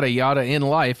take yada yada in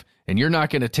life, and you're not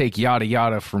going to take yada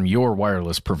yada from your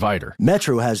wireless provider.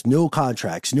 Metro has no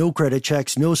contracts, no credit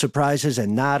checks, no surprises,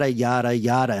 and nada yada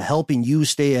yada, helping you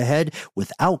stay ahead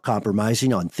without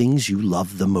compromising on things you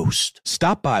love the most.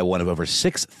 Stop by one of over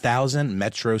 6,000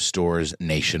 Metro stores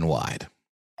nationwide.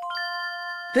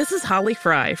 This is Holly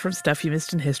Fry from Stuff You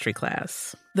Missed in History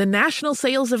class. The national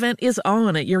sales event is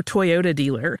on at your Toyota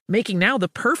dealer, making now the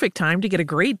perfect time to get a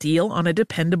great deal on a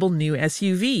dependable new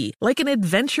SUV, like an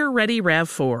adventure-ready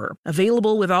RAV4.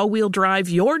 Available with all-wheel drive,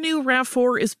 your new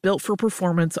RAV4 is built for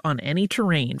performance on any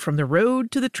terrain, from the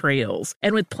road to the trails.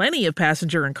 And with plenty of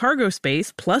passenger and cargo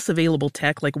space, plus available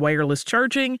tech like wireless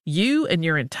charging, you and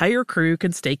your entire crew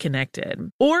can stay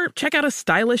connected. Or check out a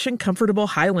stylish and comfortable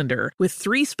Highlander with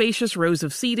 3 spacious rows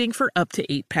of seating for up to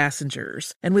 8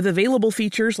 passengers. And with available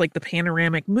features like the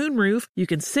panoramic moonroof, you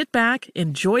can sit back,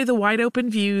 enjoy the wide open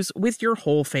views with your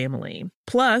whole family.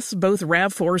 Plus, both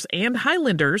RAV4s and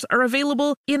Highlanders are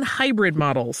available in hybrid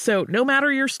models, so no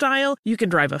matter your style, you can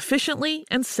drive efficiently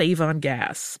and save on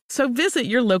gas. So visit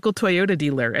your local Toyota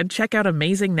dealer and check out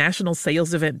amazing national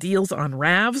sales event deals on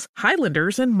RAVs,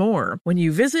 Highlanders, and more when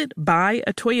you visit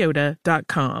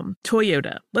buyatoyota.com.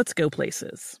 Toyota, let's go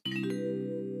places.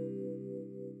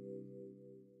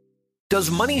 Does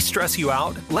money stress you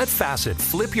out? Let Facet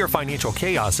flip your financial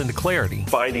chaos into clarity.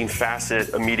 Finding Facet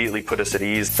immediately put us at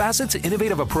ease. Facet's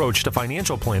innovative approach to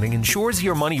financial planning ensures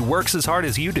your money works as hard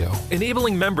as you do,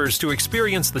 enabling members to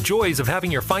experience the joys of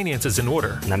having your finances in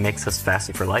order. And that makes us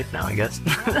Facet for life now, I guess.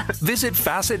 Visit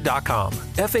Facet.com,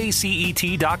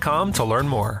 FACET.com to learn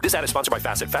more. This ad is sponsored by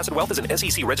Facet. Facet Wealth is an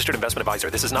SEC registered investment advisor.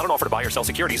 This is not an offer to buy or sell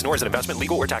securities, nor is it investment,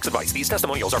 legal, or tax advice. These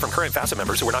testimonials are from current Facet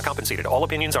members who are not compensated. All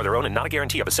opinions are their own and not a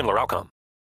guarantee of a similar outcome.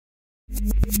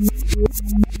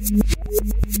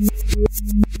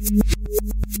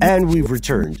 And we've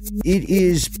returned. It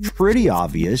is pretty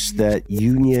obvious that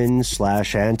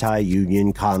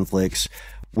union/anti-union conflicts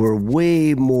were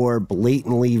way more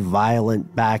blatantly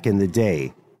violent back in the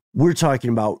day. We're talking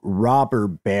about robber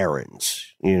barons.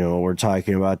 We're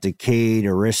talking about decayed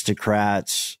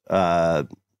aristocrats,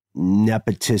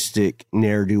 nepotistic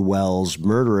ne'er-do-wells,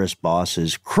 murderous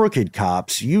bosses, crooked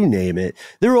cops, you name it.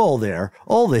 They're all there,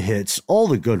 all the hits, all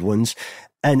the good ones.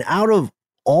 And out of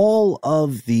all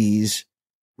of these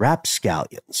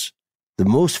rapscallions, the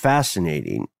most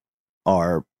fascinating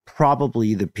are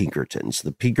probably the Pinkertons,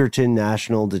 the Pinkerton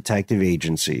National Detective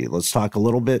Agency. Let's talk a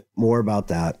little bit more about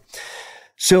that.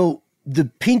 So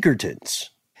the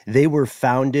Pinkertons, they were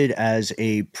founded as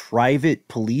a private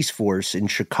police force in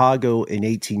Chicago in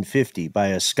 1850 by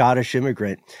a Scottish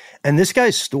immigrant. And this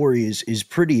guy's story is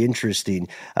pretty interesting.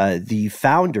 The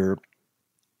founder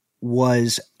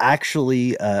was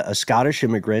actually a Scottish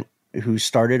immigrant who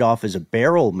started off as a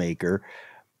barrel maker,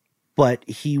 but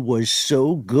he was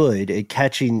so good at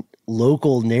catching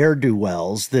local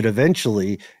ne'er-do-wells that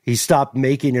eventually he stopped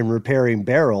making and repairing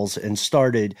barrels and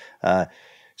started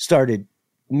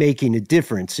making a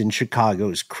difference in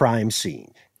Chicago's crime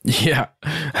scene. Yeah.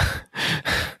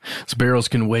 Those barrels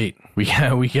can wait. We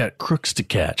got crooks to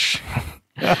catch.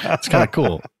 It's kind of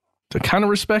cool. To kind of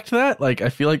respect that. Like, I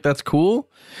feel like that's cool.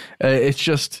 It's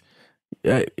just,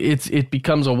 it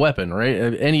becomes a weapon,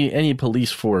 right? Any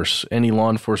police force, any law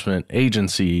enforcement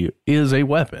agency is a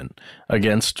weapon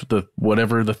against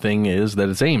whatever the thing is that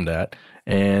it's aimed at.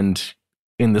 And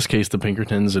in this case, the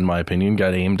Pinkertons, in my opinion,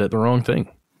 got aimed at the wrong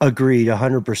thing. Agreed,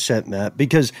 100%, Matt,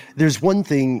 because there's one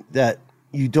thing that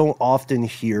you don't often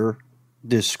hear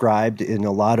described in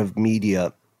a lot of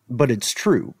media, but it's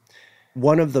true.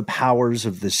 One of the powers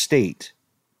of the state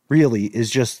really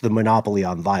is just the monopoly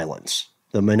on violence,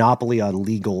 the monopoly on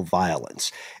legal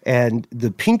violence. And the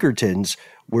Pinkertons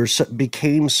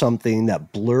became something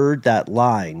that blurred that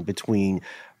line between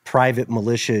private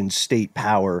militia and state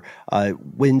power.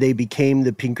 When they became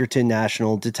the Pinkerton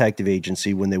National Detective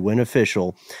Agency, when they went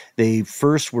official, they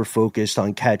first were focused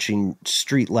on catching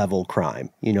street-level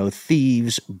crime,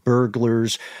 thieves,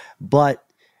 burglars, but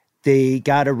they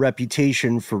got a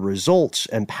reputation for results,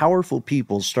 and powerful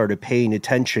people started paying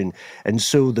attention, and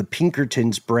so the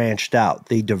Pinkertons branched out.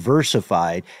 They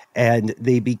diversified, and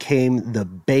they became the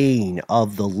bane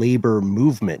of the labor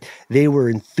movement. They were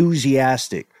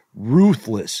enthusiastic,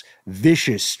 ruthless,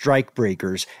 vicious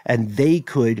strikebreakers, and they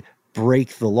could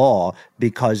break the law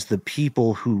because the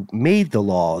people who made the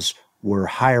laws were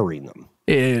hiring them.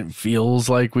 It feels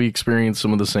like we experienced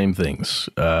some of the same things,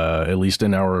 at least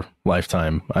in our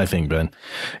lifetime, I think, Ben.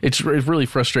 It's really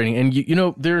frustrating. And,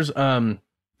 there's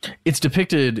it's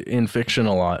depicted in fiction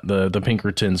a lot, the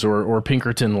Pinkertons or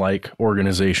Pinkerton-like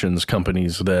organizations,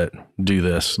 companies that do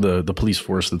this, the police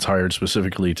force that's hired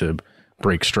specifically to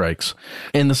break strikes.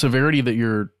 And the severity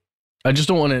that I just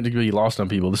don't want it to be lost on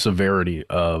people, the severity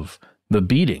of the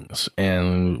beatings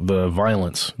and the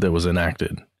violence that was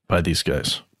enacted by these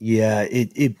guys. Yeah,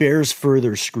 it bears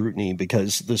further scrutiny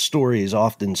because the story is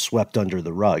often swept under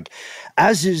the rug,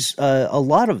 as is a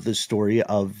lot of the story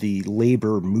of the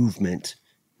labor movement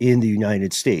in the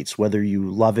United States. Whether you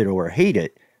love it or hate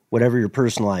it, whatever your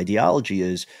personal ideology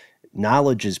is,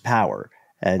 knowledge is power.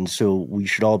 And so we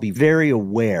should all be very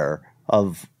aware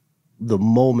of the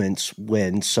moments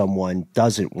when someone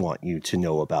doesn't want you to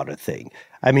know about a thing.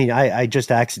 I mean, I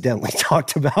just accidentally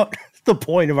talked about the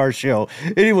point of our show.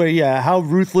 Anyway, yeah, how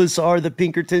ruthless are the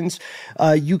Pinkertons?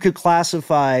 You could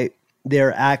classify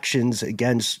their actions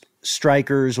against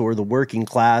strikers or the working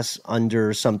class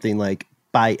under something like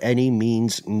by any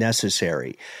means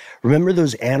necessary. Remember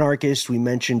those anarchists we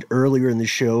mentioned earlier in the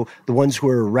show, the ones who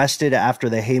were arrested after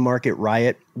the Haymarket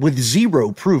riot with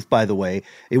zero proof, by the way?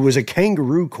 It was a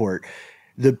kangaroo court.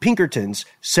 The Pinkertons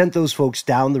sent those folks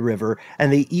down the river,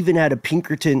 and they even had a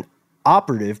Pinkerton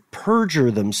operative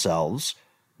perjure themselves,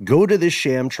 go to this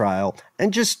sham trial,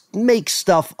 and just make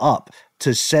stuff up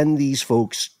to send these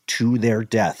folks to their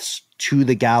deaths, to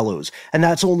the gallows. And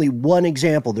that's only one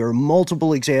example. There are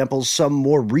multiple examples, some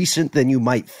more recent than you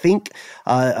might think.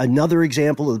 Another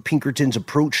example of the Pinkertons'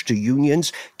 approach to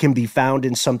unions can be found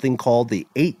in something called the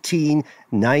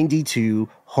 1892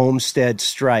 Homestead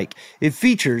Strike. It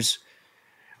features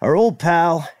our old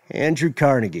pal, Andrew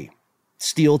Carnegie,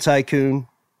 steel tycoon,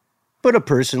 but a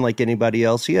person like anybody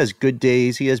else. He has good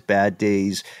days, he has bad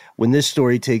days. When this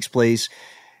story takes place,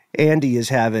 Andy is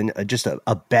having just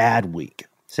a bad week.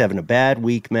 He's having a bad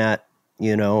week, Matt.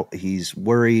 You know, he's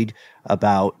worried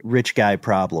about rich guy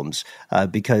problems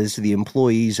because the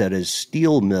employees at his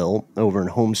steel mill over in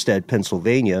Homestead,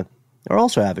 Pennsylvania, are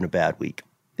also having a bad week.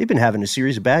 They've been having a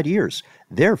series of bad years.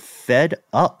 They're fed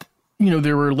up. You know,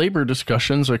 there were labor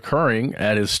discussions occurring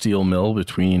at his steel mill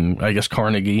between, I guess,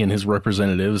 Carnegie and his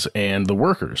representatives and the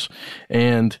workers.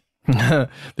 And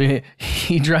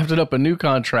he drafted up a new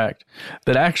contract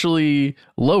that actually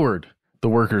lowered the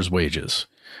workers' wages.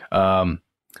 And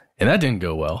that didn't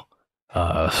go well.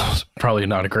 Probably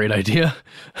not a great idea.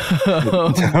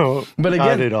 No, but again,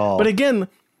 not at all. But again,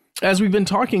 as we've been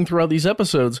talking throughout these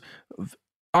episodes,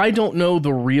 I don't know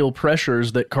the real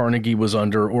pressures that Carnegie was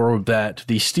under, or that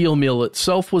the steel mill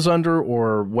itself was under,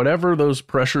 or whatever those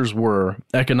pressures were,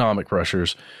 economic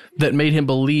pressures, that made him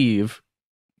believe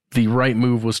the right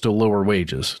move was to lower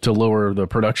wages, to lower the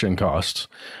production costs.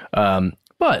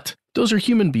 But those are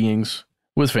human beings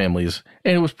with families,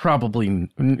 and it was probably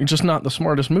just not the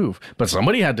smartest move. But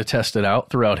somebody had to test it out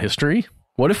throughout history.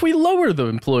 What if we lower the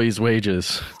employees'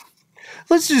 wages?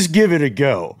 Let's just give it a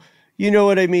go. You know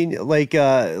what I mean? Like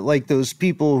those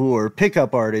people who are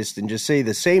pickup artists and just say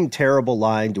the same terrible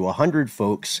line to 100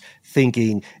 folks,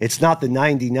 thinking it's not the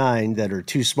 99 that are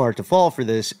too smart to fall for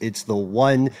this. It's the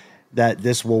one that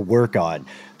this will work on.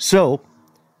 So,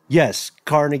 yes,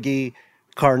 Carnegie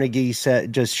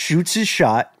said, just shoots his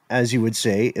shot, as you would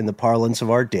say in the parlance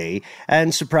of our day,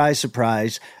 and surprise,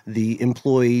 surprise, the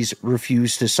employees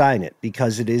refuse to sign it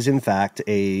because it is, in fact,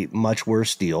 a much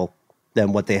worse deal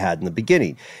than what they had in the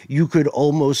beginning. You could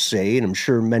almost say, and I'm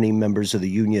sure many members of the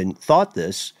union thought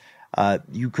this,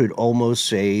 you could almost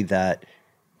say that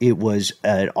it was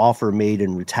an offer made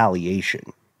in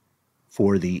retaliation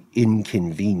for the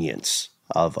inconvenience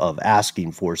of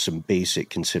asking for some basic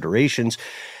considerations.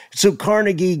 So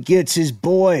Carnegie gets his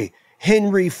boy,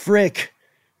 Henry Frick,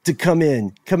 to come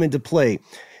into play.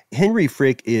 Henry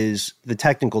Frick is the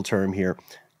technical term here,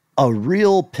 a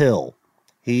real pill.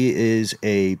 He is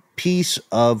a piece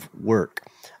of work.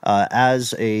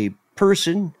 As a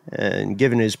person, and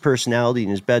given his personality and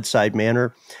his bedside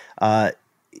manner,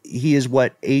 he is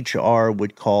what HR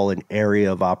would call an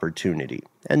area of opportunity,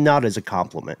 and not as a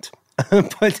compliment.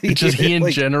 But he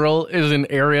in general is an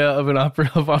area of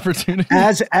of opportunity.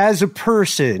 As a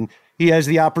person, he has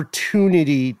the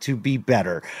opportunity to be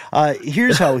better.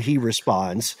 Here's how he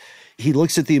responds. He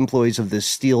looks at the employees of this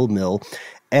steel mill,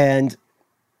 and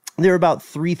there are about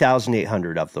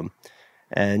 3,800 of them.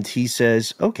 And he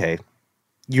says, okay,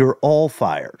 you're all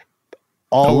fired.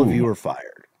 All of you are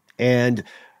fired. And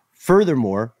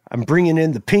furthermore, I'm bringing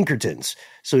in the Pinkertons.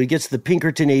 So he gets the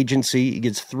Pinkerton agency. He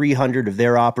gets 300 of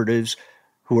their operatives,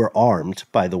 who are armed,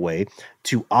 by the way,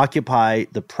 to occupy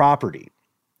the property.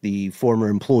 The former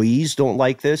employees don't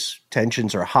like this.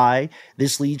 Tensions are high.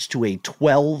 This leads to a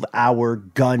 12-hour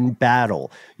gun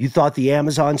battle. You thought the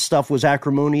Amazon stuff was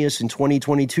acrimonious in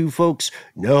 2022, folks?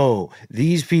 No,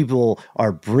 these people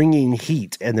are bringing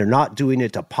heat, and they're not doing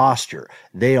it to posture.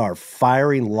 They are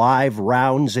firing live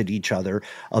rounds at each other.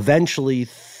 Eventually,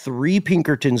 3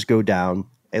 Pinkertons go down.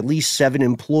 At least 7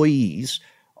 employees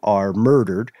are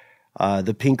murdered.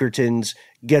 The Pinkertons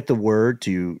get the word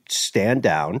to stand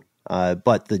down.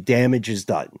 But the damage is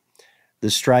done. The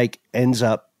strike ends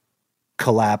up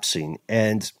collapsing.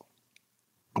 And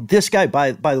This guy,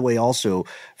 by the way, also,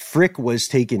 Frick was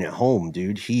taking it home,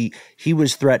 dude. He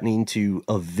was threatening to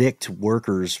evict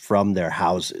workers from their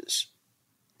houses,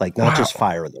 like not just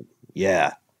fire them.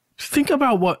 Yeah. Think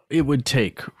about what it would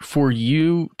take for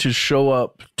you to show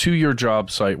up to your job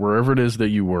site, wherever it is that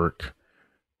you work,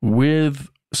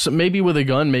 maybe with a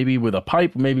gun, maybe with a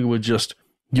pipe, maybe with just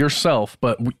yourself,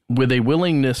 but with a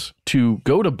willingness to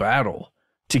go to battle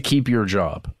to keep your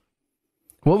job.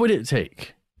 What would it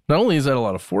take? Not only is that a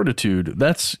lot of fortitude,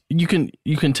 you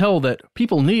can tell that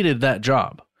people needed that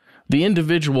job. The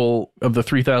individual of the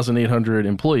 3,800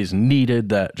 employees needed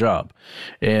that job.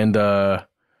 And wow,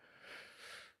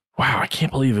 I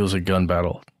can't believe it was a gun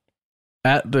battle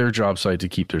at their job site to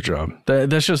keep their job.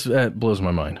 That blows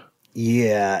my mind.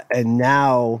 Yeah, and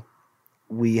now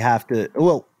we have to,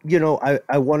 well,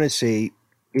 I want to say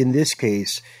in this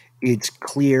case, it's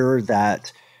clear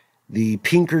that the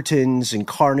Pinkertons and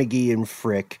Carnegie and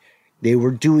Frick, they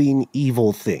were doing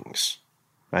evil things,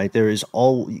 right? There is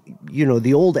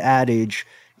the old adage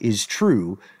is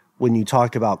true when you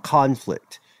talk about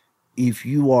conflict. If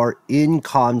you are in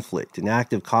conflict, in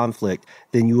active conflict,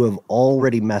 then you have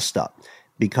already messed up,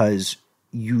 because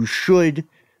you should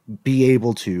be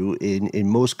able to, in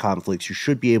most conflicts, you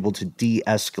should be able to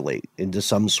de-escalate into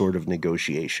some sort of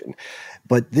negotiation.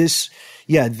 But this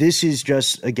is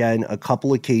just, again, a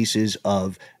couple of cases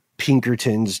of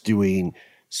Pinkertons doing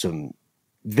some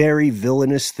very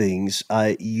villainous things.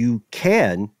 You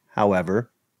can,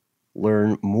 however,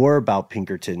 learn more about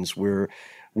Pinkertons. We're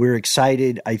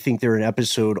excited. I think they're an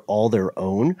episode all their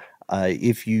own.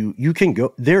 If you can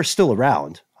go, they're still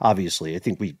around, obviously. I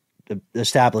think we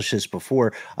established this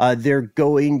before. They're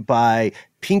going by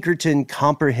Pinkerton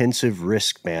Comprehensive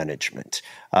Risk Management.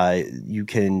 You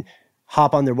can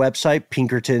hop on their website,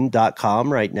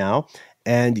 pinkerton.com right now,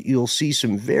 and you'll see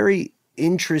some very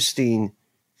interesting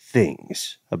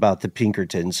things about the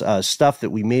Pinkertons, stuff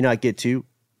that we may not get to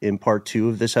in part 2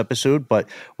 of this episode, but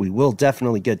we will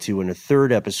definitely get to in a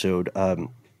third episode.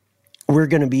 We're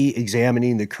going to be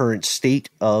examining the current state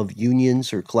of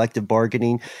unions or collective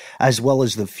bargaining, as well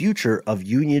as the future of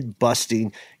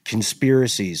union-busting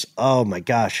conspiracies. Oh my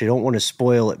gosh, I don't want to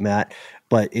spoil it, Matt,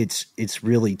 but it's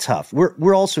really tough.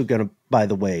 We're also going to, by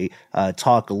the way,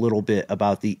 talk a little bit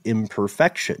about the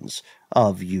imperfections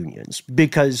of unions,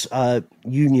 because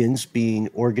unions, being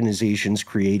organizations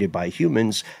created by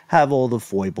humans, have all the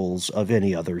foibles of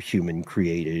any other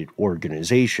human-created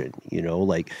organization.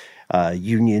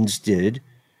 Unions did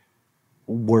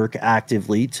work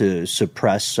actively to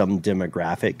suppress some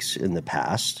demographics in the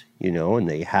past, and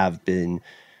they have been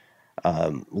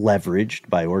leveraged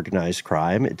by organized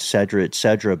crime, et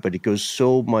cetera, but it goes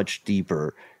so much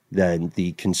deeper than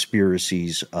the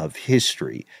conspiracies of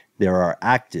history. There are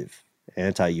active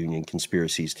anti-union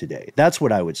conspiracies today. That's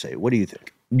what I would say. What do you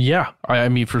think? Yeah, I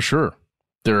mean, for sure.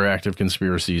 There are active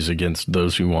conspiracies against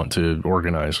those who want to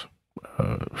organize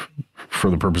for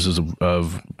the purposes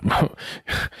of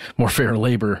more fair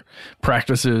labor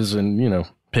practices and,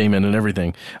 payment and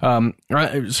everything.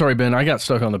 Sorry, Ben, I got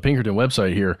stuck on the Pinkerton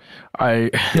website here. I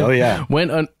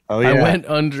went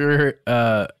under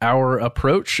our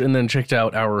approach and then checked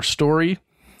out our story.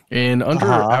 And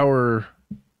under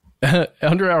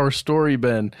our story,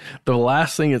 Ben, the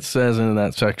last thing it says in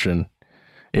that section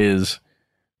is,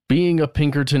 being a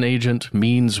Pinkerton agent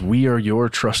means we are your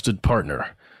trusted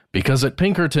partner, because at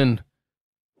Pinkerton,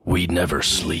 we never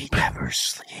sleep. Never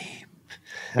sleep.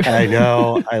 I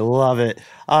know. I love it.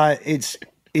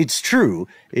 It's true.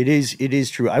 It is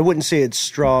true. I wouldn't say it's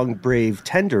strong, brave,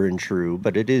 tender, and true,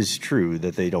 but it is true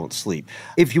that they don't sleep.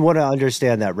 If you want to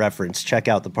understand that reference, check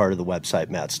out the part of the website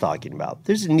Matt's talking about.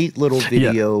 There's a neat little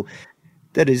video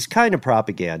that is kind of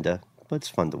propaganda, but it's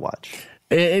fun to watch.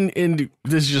 And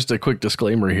this is just a quick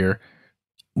disclaimer here.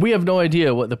 We have no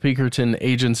idea what the Pinkerton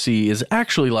agency is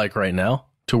actually like right now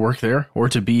to work there, or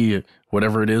to be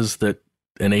whatever it is that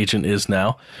an agent is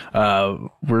now.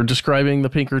 We're describing the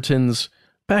Pinkertons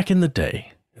back in the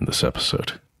day in this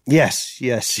episode. Yes.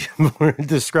 We're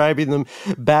describing them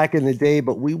back in the day,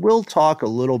 but we will talk a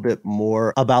little bit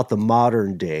more about the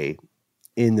modern day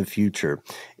in the future.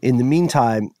 In the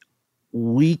meantime,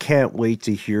 we can't wait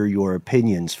to hear your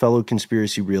opinions, fellow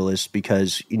conspiracy realists,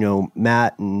 because,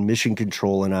 Matt and Mission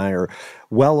Control and I are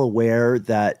well aware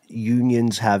that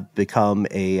unions have become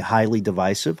a highly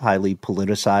divisive, highly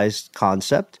politicized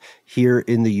concept here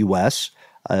in the U.S.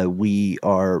 We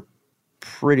are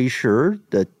pretty sure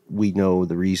that we know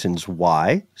the reasons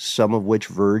why, some of which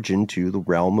verge into the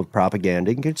realm of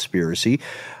propaganda and conspiracy.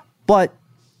 But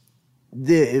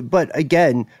But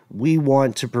again, we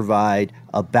want to provide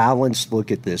a balanced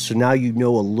look at this. So now you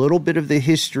know a little bit of the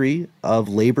history of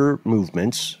labor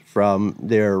movements from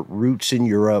their roots in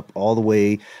Europe all the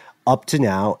way up to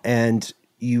now, and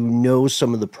you know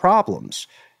some of the problems.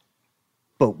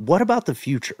 But what about the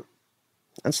future?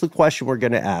 That's the question we're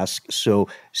going to ask. So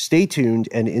stay tuned.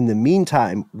 And in the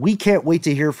meantime, we can't wait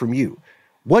to hear from you.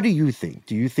 What do you think?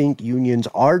 Do you think unions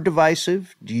are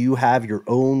divisive? Do you have your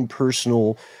own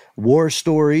personal war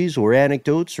stories or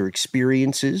anecdotes or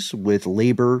experiences with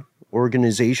labor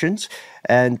organizations?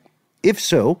 And if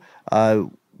so,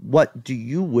 what do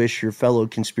you wish your fellow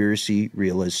conspiracy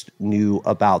realists knew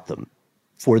about them,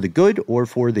 for the good or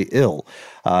for the ill?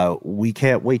 We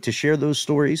can't wait to share those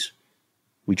stories.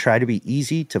 We try to be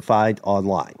easy to find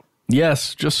online.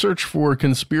 Yes, just search for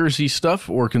Conspiracy Stuff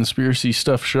or Conspiracy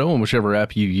Stuff Show on whichever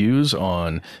app you use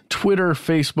on Twitter,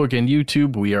 Facebook, and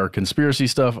YouTube. We are Conspiracy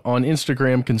Stuff. On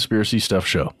Instagram, Conspiracy Stuff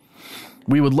Show.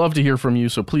 We would love to hear from you,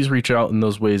 so please reach out in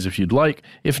those ways if you'd like.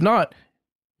 If not,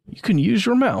 you can use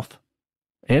your mouth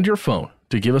and your phone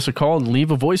to give us a call and leave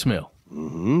a voicemail.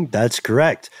 That's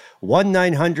correct.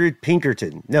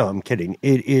 1-900-Pinkerton. No, I'm kidding.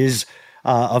 It is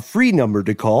a free number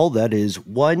to call. That is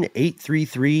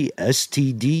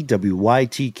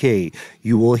 1-833-STD-WYTK.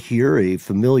 You will hear a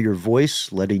familiar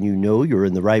voice letting you know you're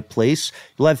in the right place.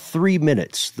 You'll have 3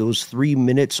 minutes. Those 3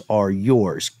 minutes are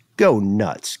yours. Go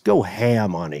nuts. Go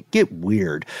ham on it. Get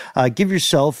weird. Give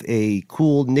yourself a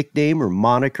cool nickname or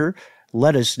moniker.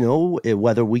 Let us know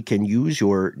whether we can use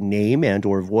your name and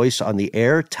or voice on the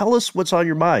air. Tell us what's on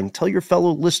your mind. Tell your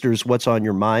fellow listeners what's on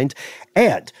your mind.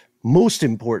 And most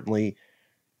importantly,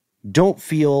 don't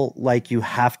feel like you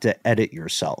have to edit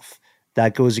yourself.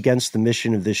 That goes against the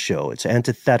mission of this show. It's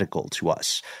antithetical to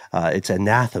us. It's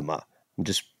anathema. I'm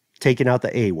just taking out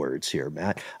the A words here,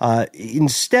 Matt.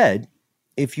 Instead,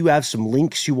 if you have some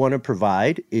links you want to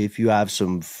provide, if you have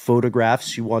some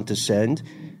photographs you want to send,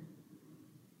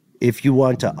 if you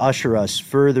want to usher us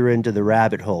further into the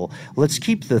rabbit hole, let's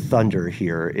keep the thunder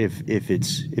here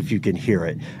if you can hear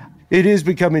it. It is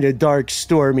becoming a dark,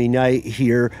 stormy night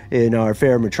here in our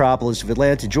fair metropolis of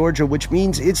Atlanta, Georgia, which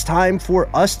means it's time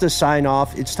for us to sign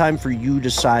off. It's time for you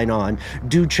to sign on.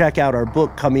 Do check out our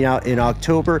book coming out in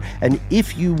October. And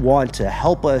if you want to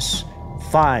help us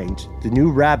find the new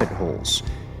rabbit holes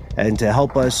and to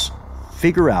help us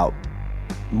figure out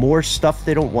more stuff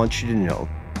they don't want you to know,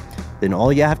 then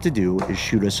all you have to do is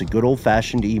shoot us a good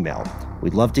old-fashioned email.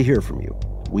 We'd love to hear from you.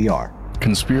 We are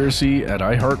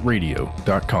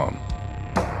conspiracy@iheartradio.com.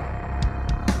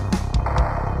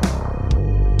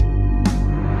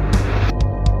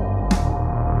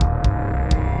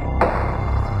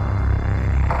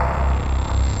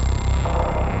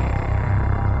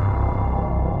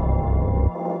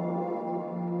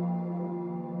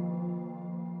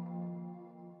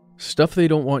 Stuff They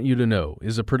Don't Want You to Know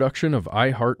is a production of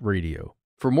iHeartRadio.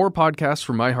 For more podcasts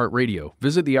from iHeartRadio,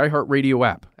 visit the iHeartRadio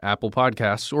app, Apple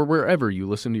Podcasts, or wherever you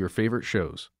listen to your favorite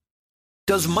shows.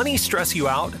 Does money stress you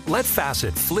out? Let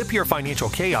Facet flip your financial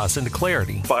chaos into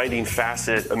clarity. Finding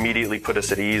Facet immediately put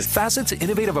us at ease. Facet's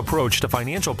innovative approach to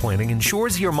financial planning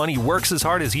ensures your money works as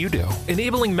hard as you do,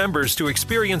 enabling members to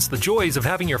experience the joys of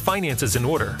having your finances in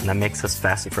order. That makes us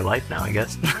Facet for life now, I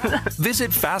guess.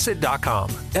 Visit Facet.com,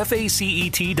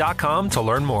 FACET.com to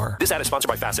learn more. This ad is sponsored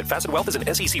by Facet. Facet Wealth is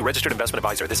an SEC registered investment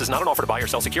advisor. This is not an offer to buy or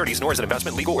sell securities, nor is it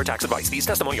investment, legal, or tax advice. These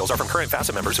testimonials are from current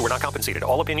Facet members who are not compensated.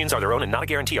 All opinions are their own and not a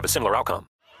guarantee of a similar outcome.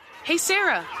 Hey,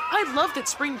 Sarah, I loved that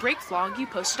spring break vlog you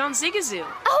posted on Zigazoo.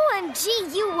 OMG,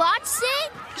 you watched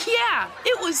it? Yeah,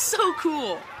 it was so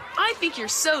cool. I think you're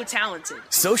so talented.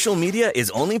 Social media is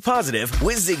only positive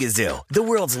with Zigazoo, the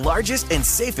world's largest and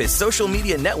safest social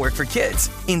media network for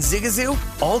kids. In Zigazoo,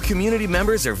 all community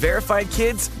members are verified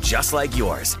kids just like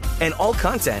yours, and all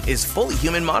content is fully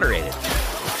human moderated.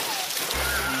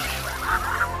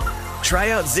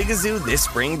 Try out Zigazoo this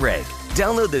spring break.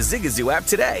 Download the Zigazoo app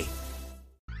today.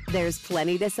 There's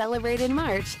plenty to celebrate in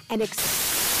March and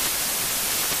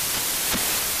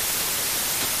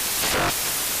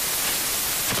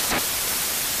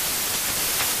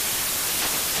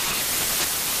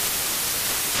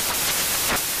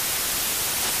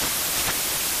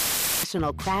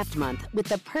National Craft Month with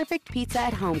the perfect pizza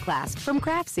at home class from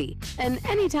Craftsy. And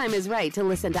anytime is right to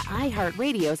listen to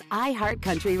iHeartRadio's iHeart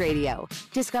Country Radio.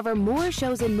 Discover more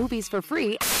shows and movies for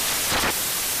free.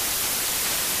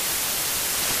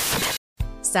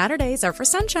 Saturdays are for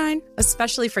sunshine,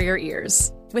 especially for your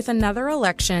ears. With another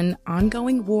election,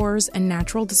 ongoing wars, and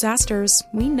natural disasters,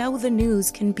 we know the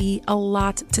news can be a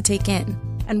lot to take in.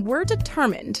 And we're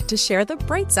determined to share the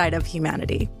bright side of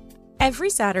humanity.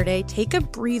 Every Saturday, take a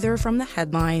breather from the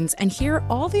headlines and hear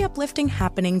all the uplifting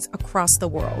happenings across the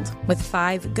world with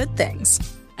 5 Good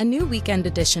Things, a new weekend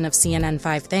edition of CNN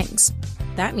 5 Things.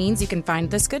 That means you can find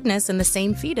this goodness in the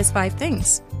same feed as 5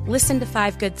 Things. Listen to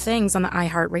 5 Good Things on the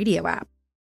iHeartRadio app,